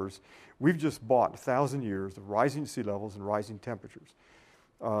hard numbers, we've just bought 1,000 years of rising sea levels and rising temperatures.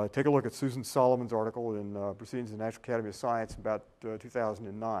 Take a look at Susan Solomon's article in Proceedings of the National Academy of Science about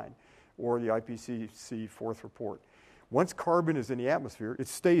 2009, or the IPCC fourth report. Once carbon is in the atmosphere, it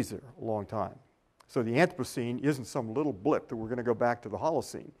stays there a long time. So the Anthropocene isn't some little blip that we're going to go back to the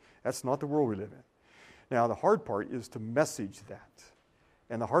Holocene. That's not the world we live in. Now, the hard part is to message that.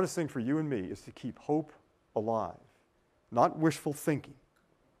 And the hardest thing for you and me is to keep hope alive. Not wishful thinking,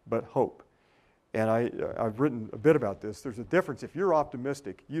 but hope. And I've written a bit about this. There's a difference. If you're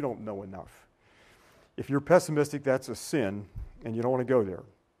optimistic, you don't know enough. If you're pessimistic, that's a sin, and you don't want to go there.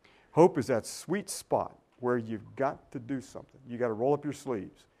 Hope is that sweet spot where you've got to do something. You've got to roll up your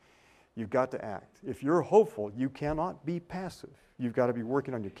sleeves. You've got to act. If you're hopeful, you cannot be passive. You've got to be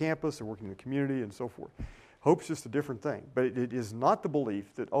working on your campus or working in the community and so forth. Hope's just a different thing. But it is not the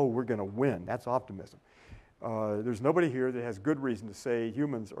belief that, oh, we're going to win. That's optimism. There's nobody here that has good reason to say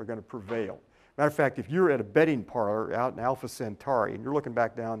humans are going to prevail. Matter of fact, if you're at a betting parlor out in Alpha Centauri and you're looking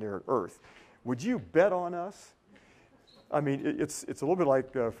back down there at Earth, would you bet on us? I mean, it's a little bit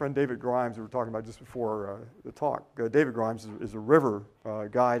like friend David Grimes we were talking about just before the talk. David Grimes is a river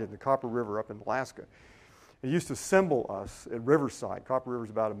guide in the Copper River up in Alaska. He used to assemble us at Riverside. Copper River is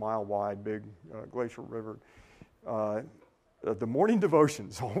about a mile wide, big glacial river. The morning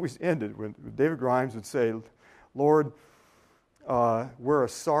devotions always ended when David Grimes would say, Lord, we're a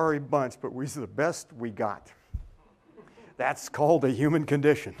sorry bunch, but we're the best we got. That's called a human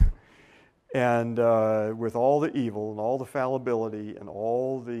condition. And with all the evil and all the fallibility and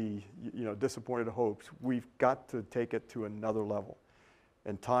all the disappointed hopes, we've got to take it to another level.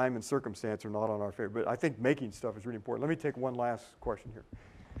 And time and circumstance are not on our favor. But I think making stuff is really important. Let me take one last question here.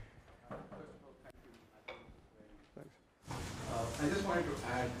 Thanks. I just wanted to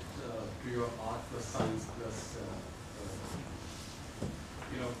add to your art plus science plus,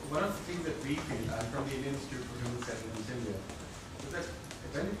 one of the things that we feel, I'm from the Indian Institute for Human Settlements India, is that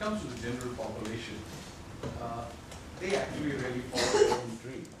when it comes to the general population, they actually really follow their own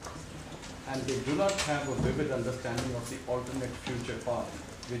dream. And they do not have a vivid understanding of the alternate future path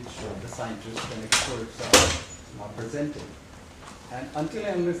which the scientists and experts are presenting. And until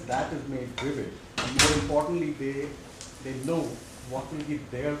and unless that is made vivid, and more importantly, they know what will be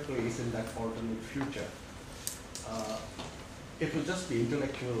their place in that alternate future. It will just be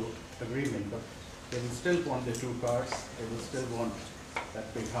intellectual agreement, but they will still want the 2 cars, they will still want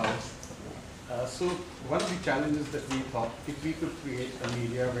that big house. So one of the challenges that we thought, if we could create a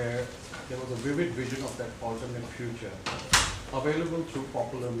media where there was a vivid vision of that alternate future available through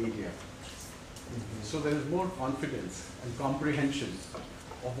popular media. So there is more confidence and comprehension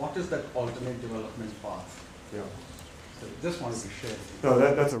of what is that alternate development path. Yeah. So just wanted to share. No,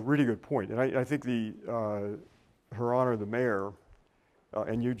 that's a really good point. And I think Her Honor the Mayor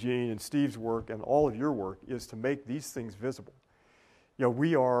and Eugene and Steve's work and all of your work is to make these things visible.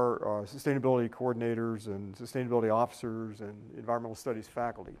 We are sustainability coordinators and sustainability officers and environmental studies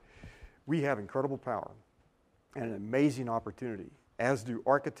faculty. We have incredible power and an amazing opportunity, as do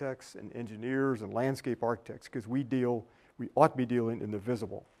architects and engineers and landscape architects, because we ought to be dealing in the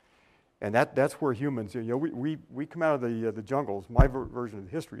visible. And that's where humans, we come out of the jungles. My version of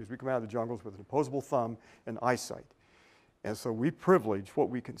history is we come out of the jungles with an opposable thumb and eyesight. And so we privilege what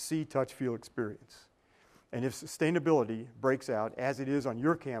we can see, touch, feel, experience. And if sustainability breaks out, as it is on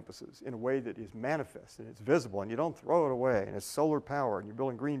your campuses, in a way that is manifest and it's visible, and you don't throw it away, and it's solar power, and you're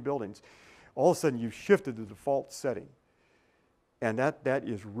building green buildings, all of a sudden you've shifted the default setting. And that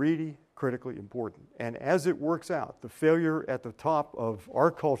is really critically important. And as it works out, the failure at the top of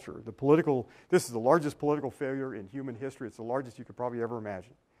our culture, this is the largest political failure in human history. It's the largest you could probably ever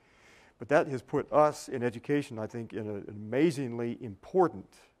imagine. But that has put us in education, I think, in an amazingly important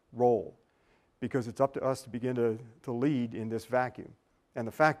role, because it's up to us to begin to lead in this vacuum. And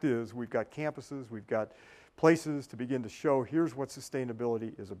the fact is, we've got campuses, we've got places to begin to show, here's what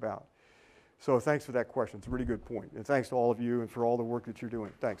sustainability is about. So thanks for that question. It's a really good point. And thanks to all of you and for all the work that you're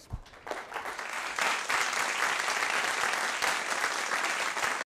doing. Thanks.